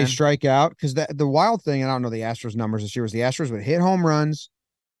crazy, do they man. strike out? Because the wild thing, I don't know the Astros numbers this year, was the Astros would hit home runs,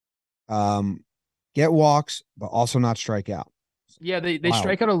 get walks, but also not strike out. Yeah, they Wow.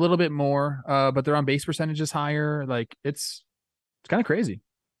 strike out a little bit more, but their on base percentage is higher. Like, it's kind of crazy.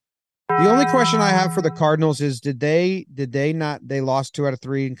 The only question I have for the Cardinals is they lost 2 out of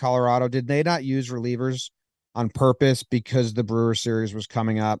 3 in Colorado. Did they not use relievers on purpose because the Brewer series was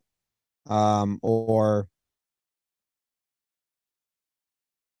coming up? Or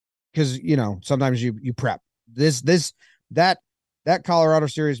because sometimes you prep. That Colorado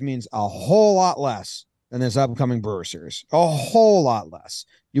series means a whole lot less than this upcoming Brewer series. A whole lot less.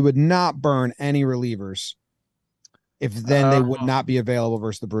 You would not burn any relievers if then they would not be available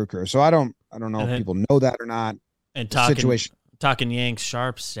versus the Brew Crew. So I don't know if people know that or not. And talking Yanks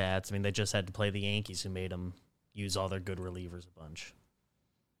sharp stats, I mean, they just had to play the Yankees, who made them use all their good relievers a bunch.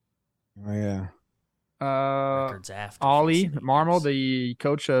 Oh yeah. Records after Ollie facing the Marmol, Yankees. the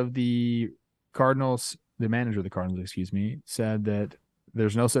coach of the Cardinals, the manager of the Cardinals, excuse me, said that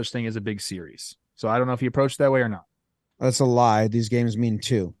there's no such thing as a big series. So I don't know if he approached that way or not. That's a lie. These games mean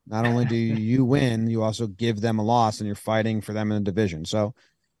 2. Not only do you win, you also give them a loss, and you're fighting for them in the division. So,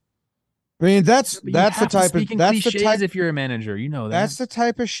 I mean, that's the type of if you're a manager, you know that. That's the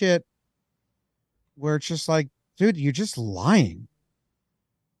type of shit where it's just like, dude, you're just lying,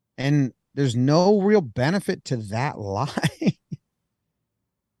 and there's no real benefit to that lie.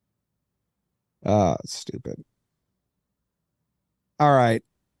 It's stupid. All right,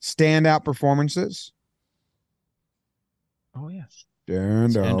 standout performances. Oh yeah,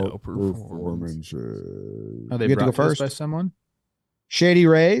 Standout performances. Are they You get to go brought to us first. by someone? Shady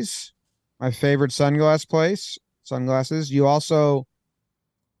Rays, my favorite sunglass place. Sunglasses. You also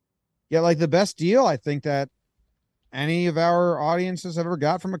get like the best deal, I think, that any of our audiences have ever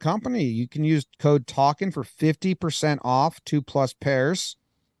got from a company. You can use code TALKIN for 50% off 2+ pairs.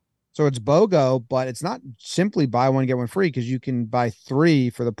 So it's BOGO, but it's not simply buy one, get one free, because you can buy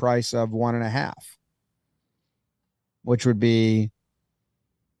 3 for the price of 1.5, which would be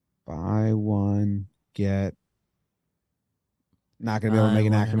buy one, get. Not going to be able to make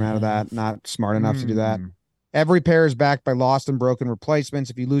an acronym out of that. Not smart enough to do that. Every pair is backed by lost and broken replacements.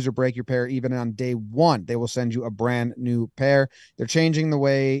 If you lose or break your pair, even on day 1, they will send you a brand new pair. They're changing the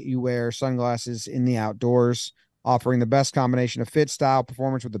way you wear sunglasses in the outdoors, offering the best combination of fit, style,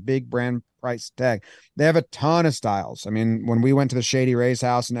 performance with a big brand price tag. They have a ton of styles. I mean, when we went to the Shady Rays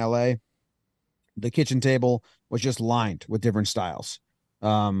house in LA, the kitchen table was just lined with different styles.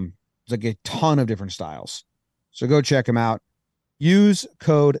 It's like a ton of different styles. So go check them out. Use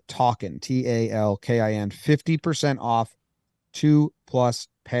code TALKIN, TALKIN, 50% off 2+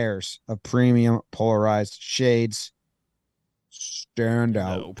 pairs of premium polarized shades.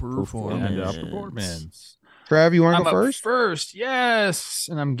 Standout performance. Trev, you want to I'm go up first? first, yes.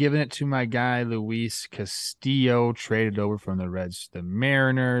 And I'm giving it to my guy, Luis Castillo, traded over from the Reds to the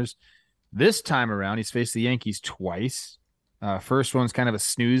Mariners. This time around, he's faced the Yankees twice. First one's kind of a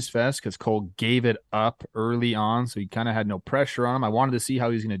snooze fest because Cole gave it up early on, so he kind of had no pressure on him. I wanted to see how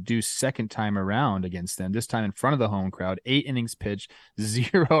he was going to do second time around against them, this time in front of the home crowd. 8 innings pitched,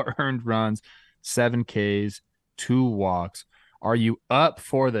 0 earned runs, 7 Ks, 2 walks. Are you up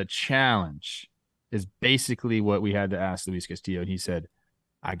for the challenge? Is basically what we had to ask Luis Castillo, and he said,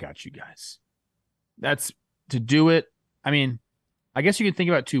 I got you guys. That's to do it. I mean, I guess you can think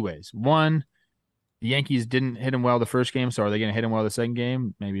about 2 ways. One, the Yankees didn't hit him well the first game, so are they going to hit him well the second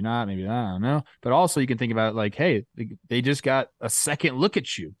game? Maybe not. Maybe not. I don't know. But also you can think about it like, hey, they just got a second look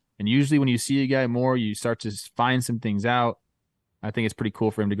at you. And usually when you see a guy more, you start to find some things out. I think it's pretty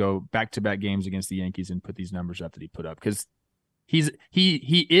cool for him to go back-to-back games against the Yankees and put these numbers up that he put up, because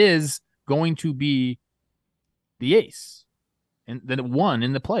he is going to be the ace, and then won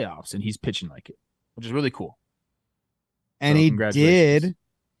in the playoffs, and he's pitching like it, which is really cool. And So he congratulations.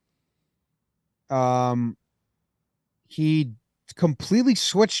 did. He completely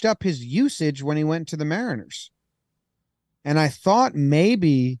switched up his usage when he went to the Mariners. And I thought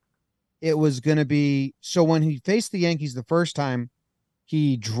maybe it was going to be, so when he faced the Yankees the first time,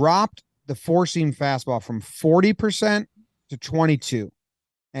 he dropped the four-seam fastball from 40% to 22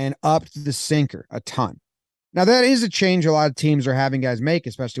 and upped the sinker a ton. Now, that is a change a lot of teams are having guys make,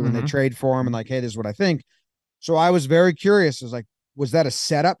 especially when they trade for him and like, hey, this is what I think. So I was very curious. I was like, was that a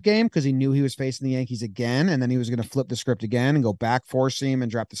setup game? Because he knew he was facing the Yankees again, and then he was going to flip the script again and go back four-seam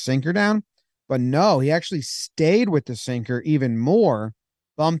and drop the sinker down. But no, he actually stayed with the sinker even more,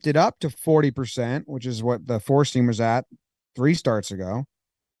 bumped it up to 40%, which is what the four-seam was at 3 starts ago.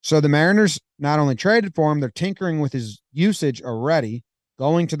 So the Mariners not only traded for him, they're tinkering with his usage already,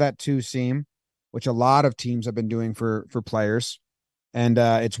 going to that two-seam, which a lot of teams have been doing for players, and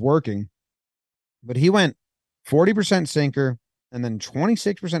it's working. But he went 40% sinker and then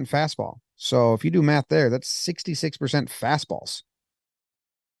 26% fastball. So if you do math there, that's 66% fastballs.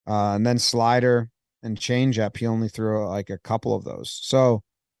 And then slider and changeup, he only threw like a couple of those. So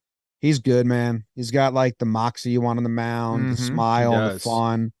he's good, man. He's got like the moxie you want on the mound, the smile, and the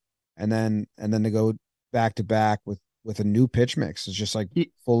fun, and then to go back to back with a new pitch mix. It's just like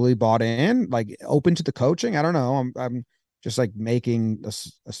fully bought in, like open to the coaching. I don't know. I'm just like making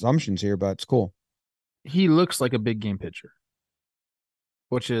assumptions here, but it's cool. He looks like a big game pitcher,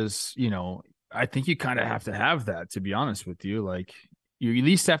 which is, I think you kind of have to have that, to be honest with you. Like, you at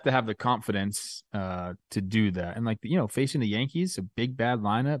least have to have the confidence to do that. And like, facing the Yankees, a big bad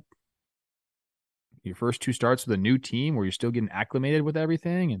lineup, your first 2 starts with a new team where you're still getting acclimated with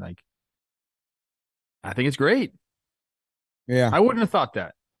everything, and like, I think it's great. Yeah, I wouldn't have thought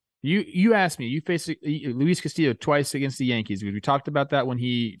that. You asked me, you faced Luis Castillo twice against the Yankees. We talked about that when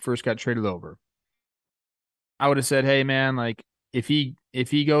he first got traded over. I would have said, hey man, like, if he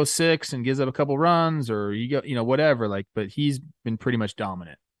goes 6 and gives up a couple runs, or whatever, like, but he's been pretty much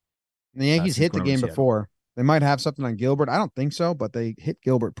dominant. And the Yankees hit the game before. They might have something on Gilbert. I don't think so, but they hit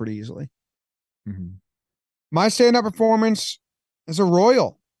Gilbert pretty easily. Mm-hmm. My stand-up performance is a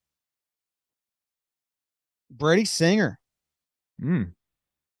Royal. Brady Singer.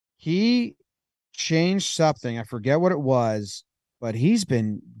 He changed something. I forget what it was, but he's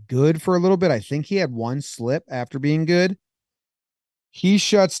been good for a little bit. I think he had 1 slip after being good. He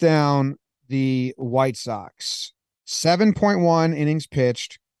shuts down the White Sox. 7.1 innings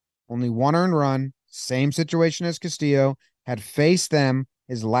pitched, only 1 earned run. Same situation as Castillo. Had faced them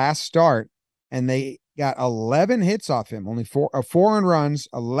his last start, and they got 11 hits off him. Only 4 earned runs,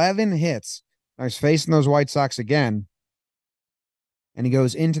 11 hits. I was facing those White Sox again, and he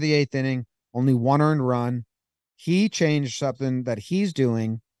goes into the 8th inning, only 1 earned run. He changed something that he's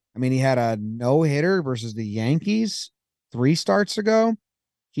doing. I mean, he had a no-hitter versus the Yankees 3 starts ago.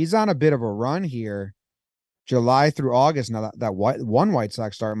 He's on a bit of a run here, July through August. Now that one White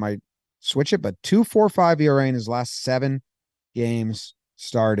Sox start might switch it, but 2.45 ERA in his last 7 games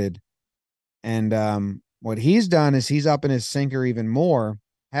started. And what he's done is he's up in his sinker even more.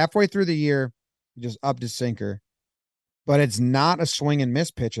 Halfway through the year, he just upped his sinker. But it's not a swing and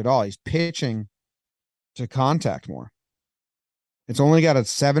miss pitch at all. He's pitching to contact more. It's only got a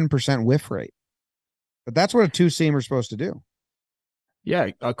 7% whiff rate. But that's what a two-seamer is supposed to do.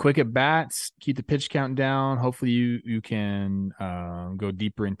 Yeah, quick at bats, keep the pitch count down. Hopefully you can go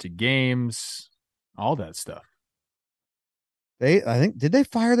deeper into games, all that stuff. Did they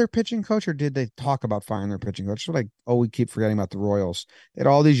fire their pitching coach, or did they talk about firing their pitching coach? So we keep forgetting about the Royals. They had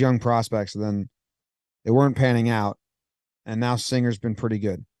all these young prospects, and then they weren't panning out. And now Singer's been pretty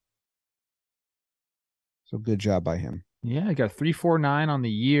good. So good job by him. Yeah, I got 3.49 on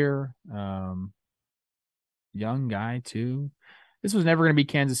the year. Young guy too. This was never going to be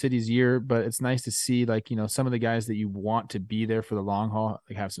Kansas City's year, but it's nice to see, like, some of the guys that you want to be there for the long haul,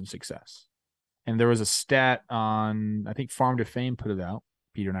 like, have some success. And there was a stat on, I think Farm to Fame put it out.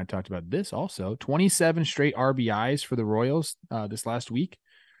 Peter and I talked about this also. 27 straight RBIs for the Royals this last week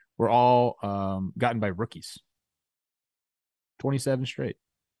were all gotten by rookies. 27 straight.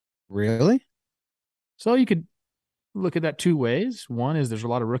 Really? So you could look at that 2 ways. One is there's a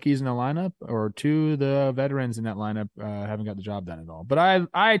lot of rookies in the lineup, or 2, the veterans in that lineup haven't got the job done at all. But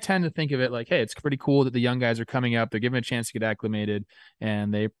I tend to think of it like, hey, it's pretty cool that the young guys are coming up. They're given a chance to get acclimated,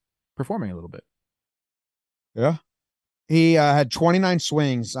 and they're performing a little bit. Yeah. He had 29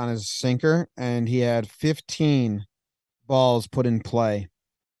 swings on his sinker, and he had 15 balls put in play.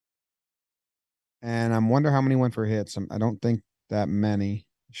 And I'm wonder how many went for hits. I don't think that many.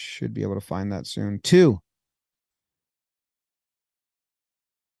 Should be able to find that soon. 2.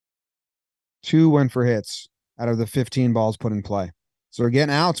 2 went for hits out of the 15 balls put in play. So we're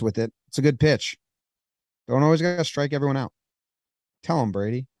getting outs with it. It's a good pitch. Don't always got to strike everyone out. Tell them,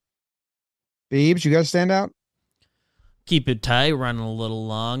 Brady. Beebs, you got to stand out? Keep it tight, running a little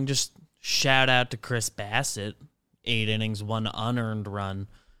long. Just shout out to Chris Bassett. 8 innings, 1 unearned run.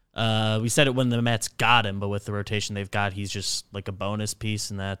 We said it when the Mets got him, but with the rotation they've got, he's just like a bonus piece,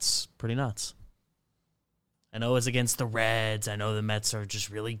 and that's pretty nuts. I know it's against the Reds. I know the Mets are just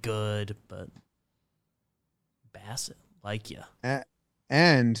really good, but Bassett, like you.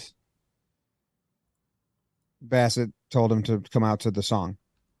 And Bassett told him to come out to the song.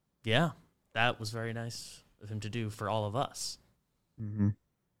 Yeah, that was very nice of him to do for all of us. Mm-hmm.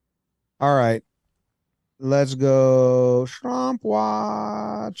 All right. Let's go. Swamp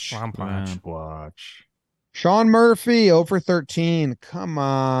Watch. Sean Murphy, 0 for 13. Come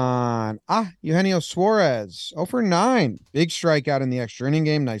on. Eugenio Suarez, 0 for 9. Big strikeout in the extra inning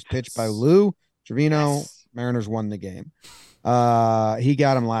game. Nice pitch by Lou Trevino. Yes. Mariners won the game. He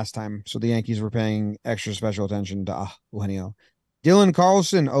got him last time, so the Yankees were paying extra special attention to Eugenio. Dylan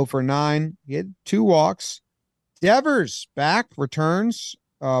Carlson, 0 for 9. He had 2 walks. Devers back, returns,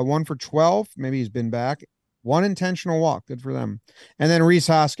 1 for 12. Maybe he's been back. 1 intentional walk. Good for them. And then Rhys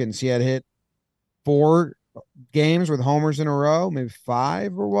Hoskins, he had hit 4 games with homers in a row, maybe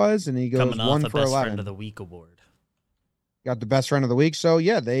 5 or was, and he goes coming off 1 a for best 11. Friend of the Week award. Got the best friend of the week. So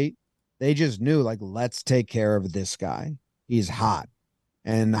yeah, they just knew, like, let's take care of this guy. He's hot.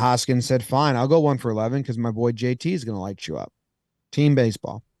 And Hoskins said, fine, I'll go 1 for 11 because my boy JT is going to light you up. Team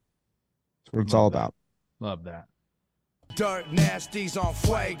baseball. That's what it's all about. Love that. Dirt nasties on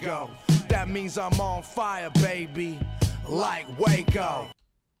fuego. That means I'm on fire, baby. Like Waco.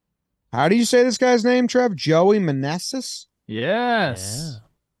 How do you say this guy's name, Trev? Joey Meneses? Yes. Yeah.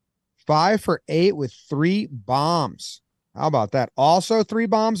 5 for 8 with 3 bombs. How about that? Also 3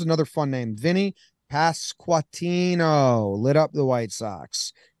 bombs. Another fun name. Vinny Pasquantino lit up the White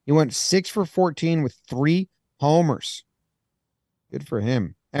Sox. He went 6 for 14 with 3 homers. Good for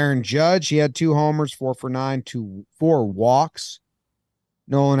him. Aaron Judge, he had 2 homers, 4 for 9, 4 walks.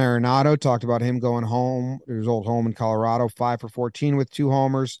 Nolan Arenado, talked about him going home to his old home in Colorado, 5 for 14 with 2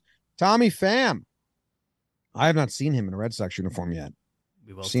 homers. Tommy Pham, I have not seen him in a Red Sox uniform yet.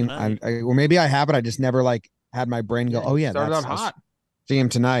 We will seen, or maybe I have it. I just never had my brain go, oh yeah, started out hot. See him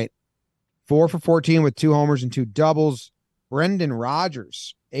tonight. 4 for 14 with 2 homers and 2 doubles. Brendan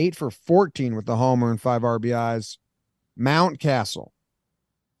Rodgers, 8 for 14 with the homer and 5 RBIs. Mountcastle,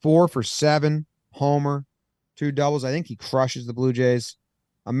 4 for 7, homer, 2 doubles. I think he crushes the Blue Jays.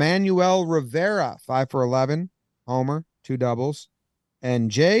 Emmanuel Rivera, 5 for 11, homer, 2 doubles.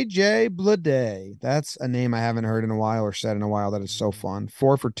 And JJ Bleday, that's a name I haven't heard in a while or said in a while. That is so fun.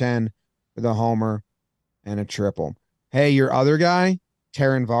 4 for 10 with a homer and a triple. Hey, your other guy,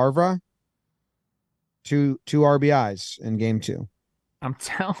 Taran Varva, 2 RBIs in game 2. I'm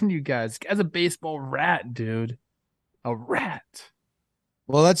telling you guys, as a baseball rat, dude. A rat.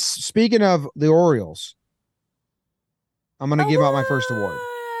 Well, speaking of the Orioles, I'm going to give out my first award.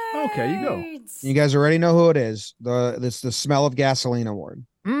 Okay, you go. You guys already know who it is. It's the Smell of Gasoline Award.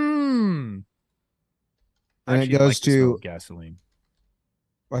 And it goes to gasoline.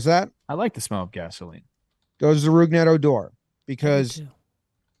 What's that? I like the smell of gasoline. Goes to Rougned Odor because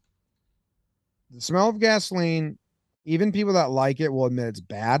the smell of gasoline, even people that like it will admit it's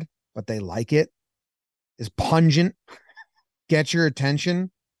bad, but they like it. Is pungent, get your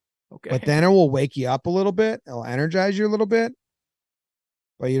attention, okay, but then it will wake you up a little bit. It'll energize you a little bit,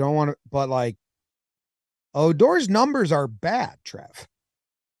 but you don't want to. But like, Odor's numbers are bad, Trev,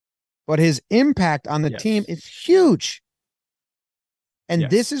 but his impact on the team is huge. And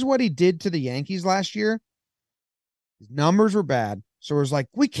this is what he did to the Yankees last year. His numbers were bad, so it was like,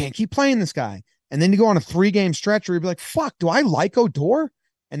 we can't keep playing this guy. And then you go on a 3-game stretch where you'd be like, fuck, do I like Odor?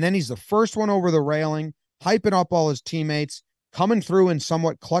 And then he's the first one over the railing, hyping up all his teammates, coming through in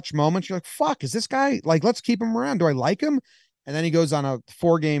somewhat clutch moments. You're like, fuck, is this guy, like, let's keep him around. Do I like him? And then he goes on a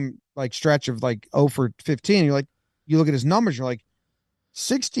 4-game like stretch of like 0 for 15. You're like, you look at his numbers, you're like,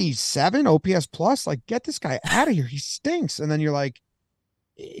 67 OPS plus, like, get this guy out of here. He stinks. And then you're like,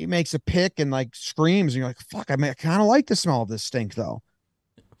 he makes a pick and like screams, and you're like, fuck, I kind of like the smell of this stink though.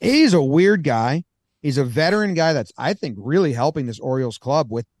 He's a weird guy. He's a veteran guy that's, I think, really helping this Orioles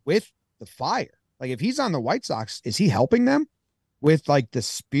club with the fire. Like, if he's on the White Sox, is he helping them with like the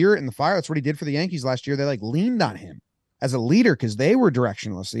spirit and the fire? That's what he did for the Yankees last year. They like leaned on him as a leader because they were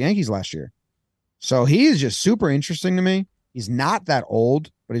directionless, the Yankees last year. So he is just super interesting to me. He's not that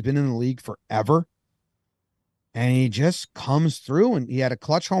old, but he's been in the league forever. And he just comes through, and he had a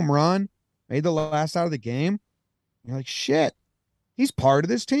clutch home run, made the last out of the game. You're like, shit, he's part of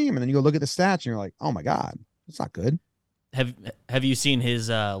this team. And then you go look at the stats and you're like, oh my God, that's not good. Have you seen his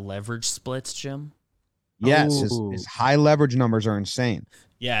leverage splits, Jim? Yes, his high leverage numbers are insane.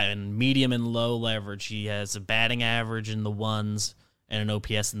 Yeah, and medium and low leverage. He has a batting average in the ones and an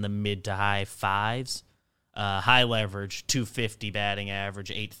OPS in the mid to high fives. High leverage, 250 batting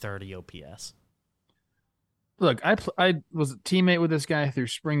average, 830 OPS. Look, I was a teammate with this guy through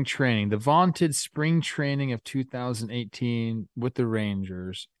spring training, the vaunted spring training of 2018 with the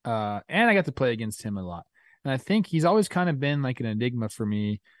Rangers. And I got to play against him a lot. And I think he's always kind of been like an enigma for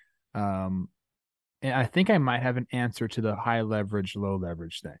me. And I think I might have an answer to the high leverage, low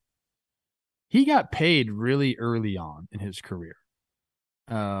leverage thing. He got paid really early on in his career.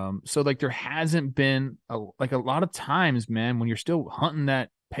 So like there hasn't been a lot of times, man, when you're still hunting that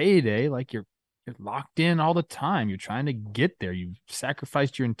payday, like you're locked in all the time. You're trying to get there. You've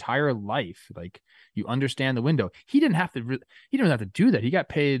sacrificed your entire life. Like you understand the window. He didn't have to do that. He got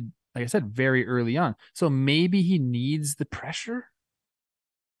paid, like I said, very early on. So maybe he needs the pressure.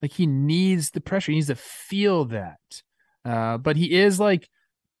 Like he needs the pressure. He needs to feel that. But he is like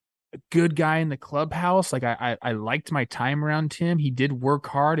a good guy in the clubhouse. Like I liked my time around him. He did work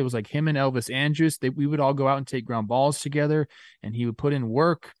hard. It was like him and Elvis Andrus. We would all go out and take ground balls together, and he would put in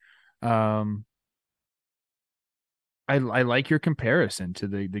work. I like your comparison to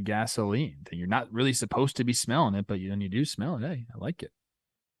the gasoline thing. You're not really supposed to be smelling it, but when you do smell it, hey, I like it.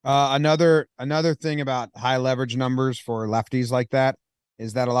 Another thing about high leverage numbers for lefties like that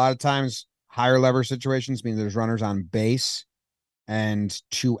is that a lot of times higher leverage situations mean there's runners on base and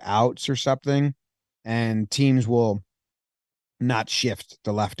 2 outs or something, and teams will not shift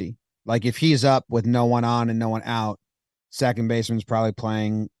the lefty. Like if he's up with no one on and no one out, second baseman's probably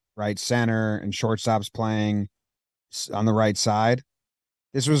playing right center and shortstop's playing on the right side.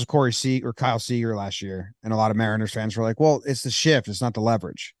 This was Kyle Seager last year, and a lot of Mariners fans were like, well, it's the shift, it's not the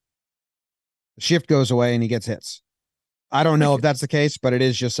leverage. The shift goes away and he gets hits. I don't know if that's the case, but it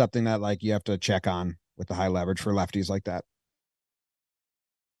is just something that like you have to check on with the high leverage for lefties like that.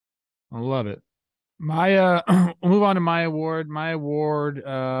 I love it. My we'll move on to my award. My award,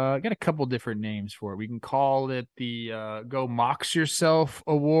 I got a couple different names for it. We can call it the Go Mox Yourself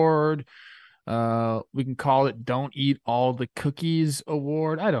Award. We can call it Don't Eat All the Cookies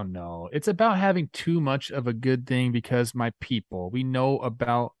Award. I don't know. It's about having too much of a good thing because my people, we know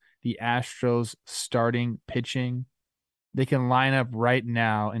about the Astros starting pitching. They can line up right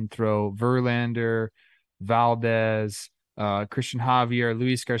now and throw Verlander, Valdez, Christian Javier,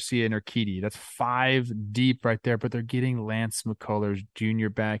 Luis Garcia, and Urquidy. That's 5 deep right there, but they're getting Lance McCullers Jr.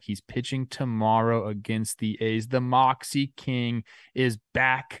 back. He's pitching tomorrow against the A's. The Moxie King is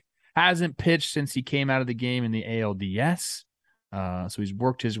back. Hasn't pitched since he came out of the game in the ALDS. So he's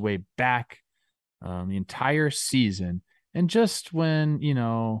worked his way back the entire season. And just when,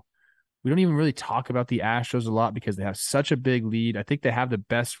 we don't even really talk about the Astros a lot because they have such a big lead. I think they have the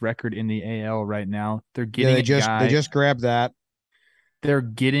best record in the AL right now. They're getting they just grabbed that. They're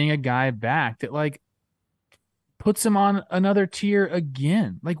getting a guy back that like puts him on another tier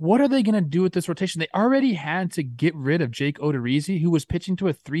again. Like, what are they going to do with this rotation? They already had to get rid of Jake Odorizzi, who was pitching to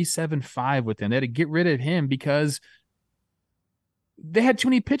a 3.75 with them. They had to get rid of him because they had too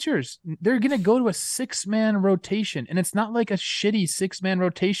many pitchers. They're going to go to a 6-man rotation, and it's not like a shitty 6-man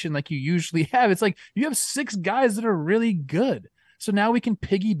rotation like you usually have. It's like you have 6 guys that are really good. So now we can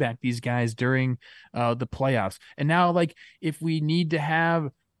piggyback these guys during the playoffs. And now, like, if we need to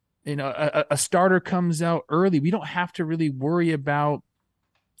have a starter comes out early, we don't have to really worry about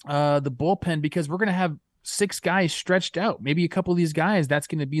the bullpen because we're going to have 6 guys stretched out. Maybe a couple of these guys, that's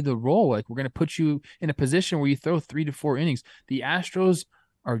going to be the role. Like we're going to put you in a position where you throw 3 to 4 innings. The Astros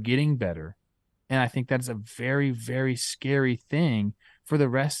are getting better. And I think that's a very, very scary thing for the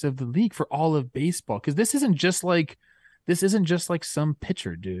rest of the league, for all of baseball. Because this isn't just like some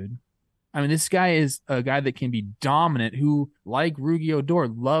pitcher, dude. I mean, this guy is a guy that can be dominant, who, like Rougned Odor,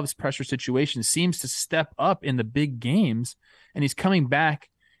 loves pressure situations, seems to step up in the big games, and he's coming back.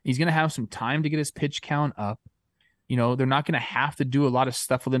 He's going to have some time to get his pitch count up. They're not going to have to do a lot of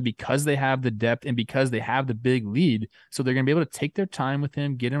stuff with him because they have the depth and because they have the big lead. So they're going to be able to take their time with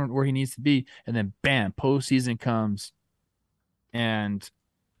him, get him where he needs to be, and then bam, postseason comes. And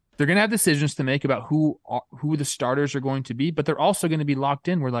they're going to have decisions to make about who the starters are going to be, but they're also going to be locked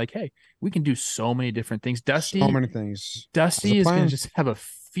in. We're like, hey, we can do so many different things. Dusty is going to just have a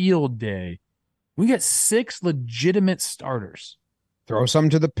field day. We got 6 legitimate starters. Throw some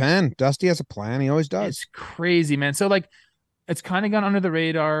to the pen. Dusty has a plan. He always does. It's crazy, man. So like, it's kind of gone under the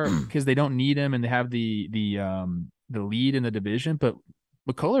radar because they don't need him and they have the lead in the division. But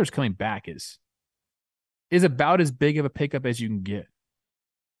McCullers coming back is about as big of a pickup as you can get.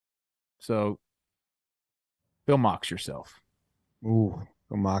 So, Bill Mox yourself. Ooh,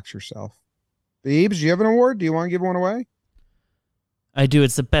 go Mox yourself. Beebs, do you have an award? Do you want to give one away? I do.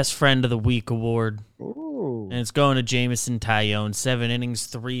 It's the Best Friend of the Week award. Ooh. And it's going to Jameson Tyone. 7 innings,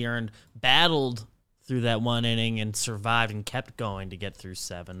 3 earned. Battled through that 1 inning and survived and kept going to get through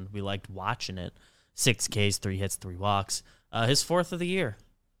 7. We liked watching it. 6 Ks, 3 hits, 3 walks. His 4th of the year.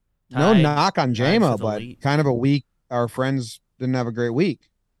 No Tied- knock on tied JMO, for the but lead. kind of a week. Our friends didn't have a great week.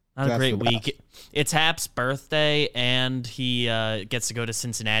 Not a That's great the week. best. It's Hap's birthday, and he gets to go to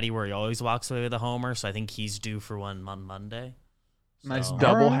Cincinnati, where he always walks away with a homer. So I think he's due for one on Monday. Nice So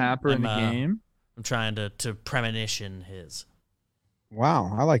double Alright. happer in the I'm, game. I'm trying to premonition his.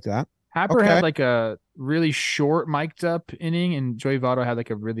 Wow, I like that. Happer okay. had like a really short mic'd up inning, and Joey Votto had like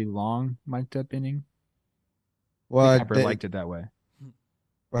a really long mic'd up inning. I Well, think Happer liked it that way.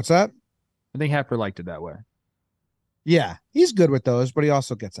 what's that? I think Happer liked it that way. Yeah, he's good with those, but he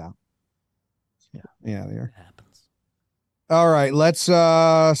also gets out. Yeah. Yeah, they are. It happens. All right, let's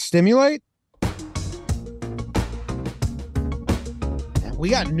stimulate. We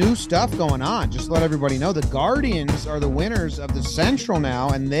got new stuff going on. Just to let everybody know, the Guardians are the winners of the Central now,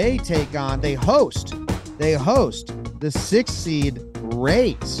 and they host the 6th seed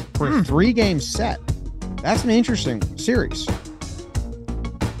Rays for a 3-game set. That's an interesting series.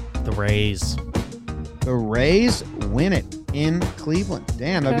 The Rays. The Rays win it in Cleveland.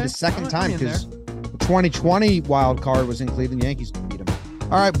 Damn, that'd be Okay, the second I'm time in because the 2020 wild card was in Cleveland. Yankees beat them.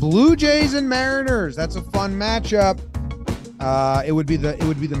 All right, Blue Jays and Mariners. That's a fun matchup. It would be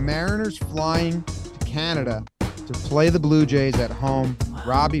the Mariners flying to Canada to play the Blue Jays at home.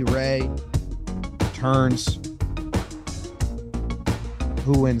 Robbie Ray returns.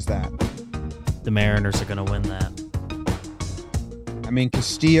 Who wins that? The Mariners are going to win that. I mean,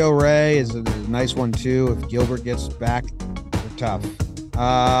 Castillo Ray is a nice one too. If Gilbert gets back, they're tough.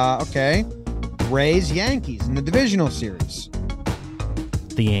 Okay. Rays Yankees in the divisional series.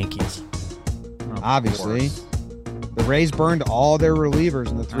 The Yankees. Of Obviously. course. The Rays burned all their relievers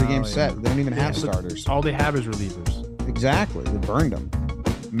in the 3-game Oh, yeah. set. They don't even have Yeah, but starters. All they have is relievers. Exactly. They burned them.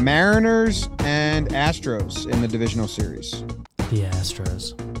 Mariners and Astros in the divisional series. The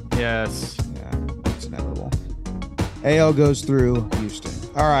Astros. Yes. Yeah, it's inevitable. AL goes through Houston.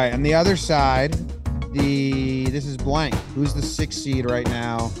 All right, on the other side, this is blank. Who's the 6th seed right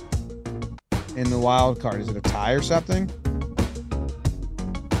now in the wild card? Is it a tie or something?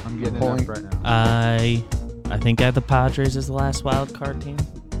 I'm getting it Pulling- up right now. I think I have the Padres as the last wild card team.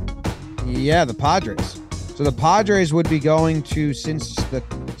 Yeah, the Padres. So the Padres would be going to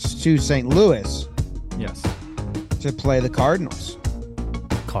St. Louis Yes. to play the Cardinals.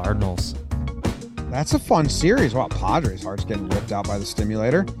 Cardinals. That's a fun series. Wow, Padres' heart's getting ripped out by the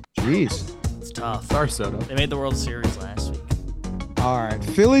stimulator. Jeez. It's tough. Star Soda. They made the World Series last week. All right,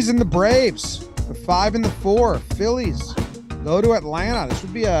 Phillies and the Braves. The 5 and the 4. Phillies go to Atlanta. This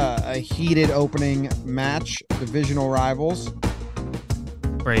would be a heated opening match. Divisional rivals.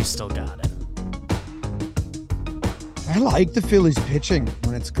 Braves still got it. I like the Phillies pitching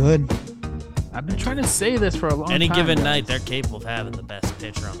when it's good. I've been trying to say this for a long Any time. given guys. night, they're capable of having the best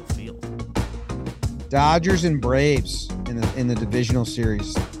pitcher on the field. Dodgers and Braves in the divisional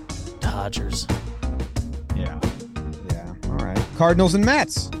series. Dodgers. Yeah. Yeah. All right. Cardinals and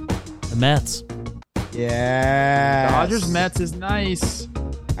Mets. The Mets. Yeah. Dodgers Mets is nice.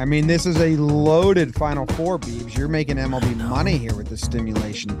 I mean, this is a loaded Final Four, Beebs. You're making MLB money here with the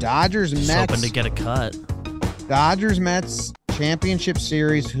stimulation. Dodgers and Just Mets. hoping to get a cut. Dodgers Mets championship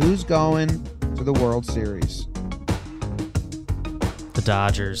series. Who's going to the World Series? The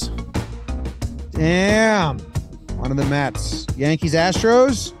Dodgers. Damn. One of the Mets. Yankees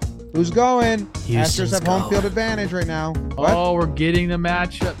Astros. Who's going? Houston's Astros have home going. field advantage right now. What? Oh, we're getting the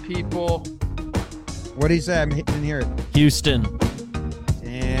matchup, people. What did he say? I didn't hear it. Houston.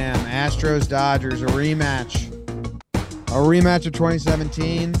 Damn. Astros Dodgers. A rematch. A rematch of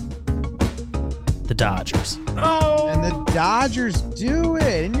 2017. The Dodgers. Oh, And the Dodgers do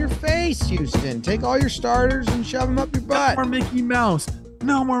it in your face, Houston. Take all your starters and shove them up your no butt. more Mickey Mouse.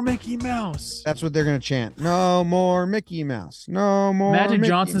 No more Mickey Mouse. That's what they're going to chant. No more Mickey Mouse. No more Magic Mickey.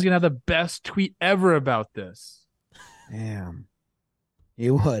 Johnson's gonna have the best tweet ever about this. Damn. He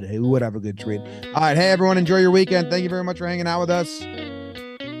would. He would have a good tweet. All right. Hey, everyone. Enjoy your weekend. Thank you very much for hanging out with us. See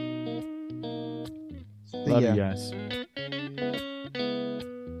Love ya. you guys.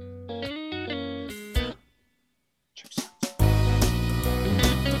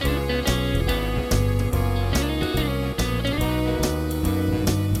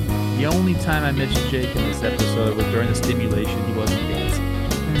 only time I mentioned Jake in this episode was during the stimulation. He wasn't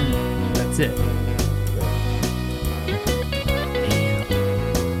dancing. That's it.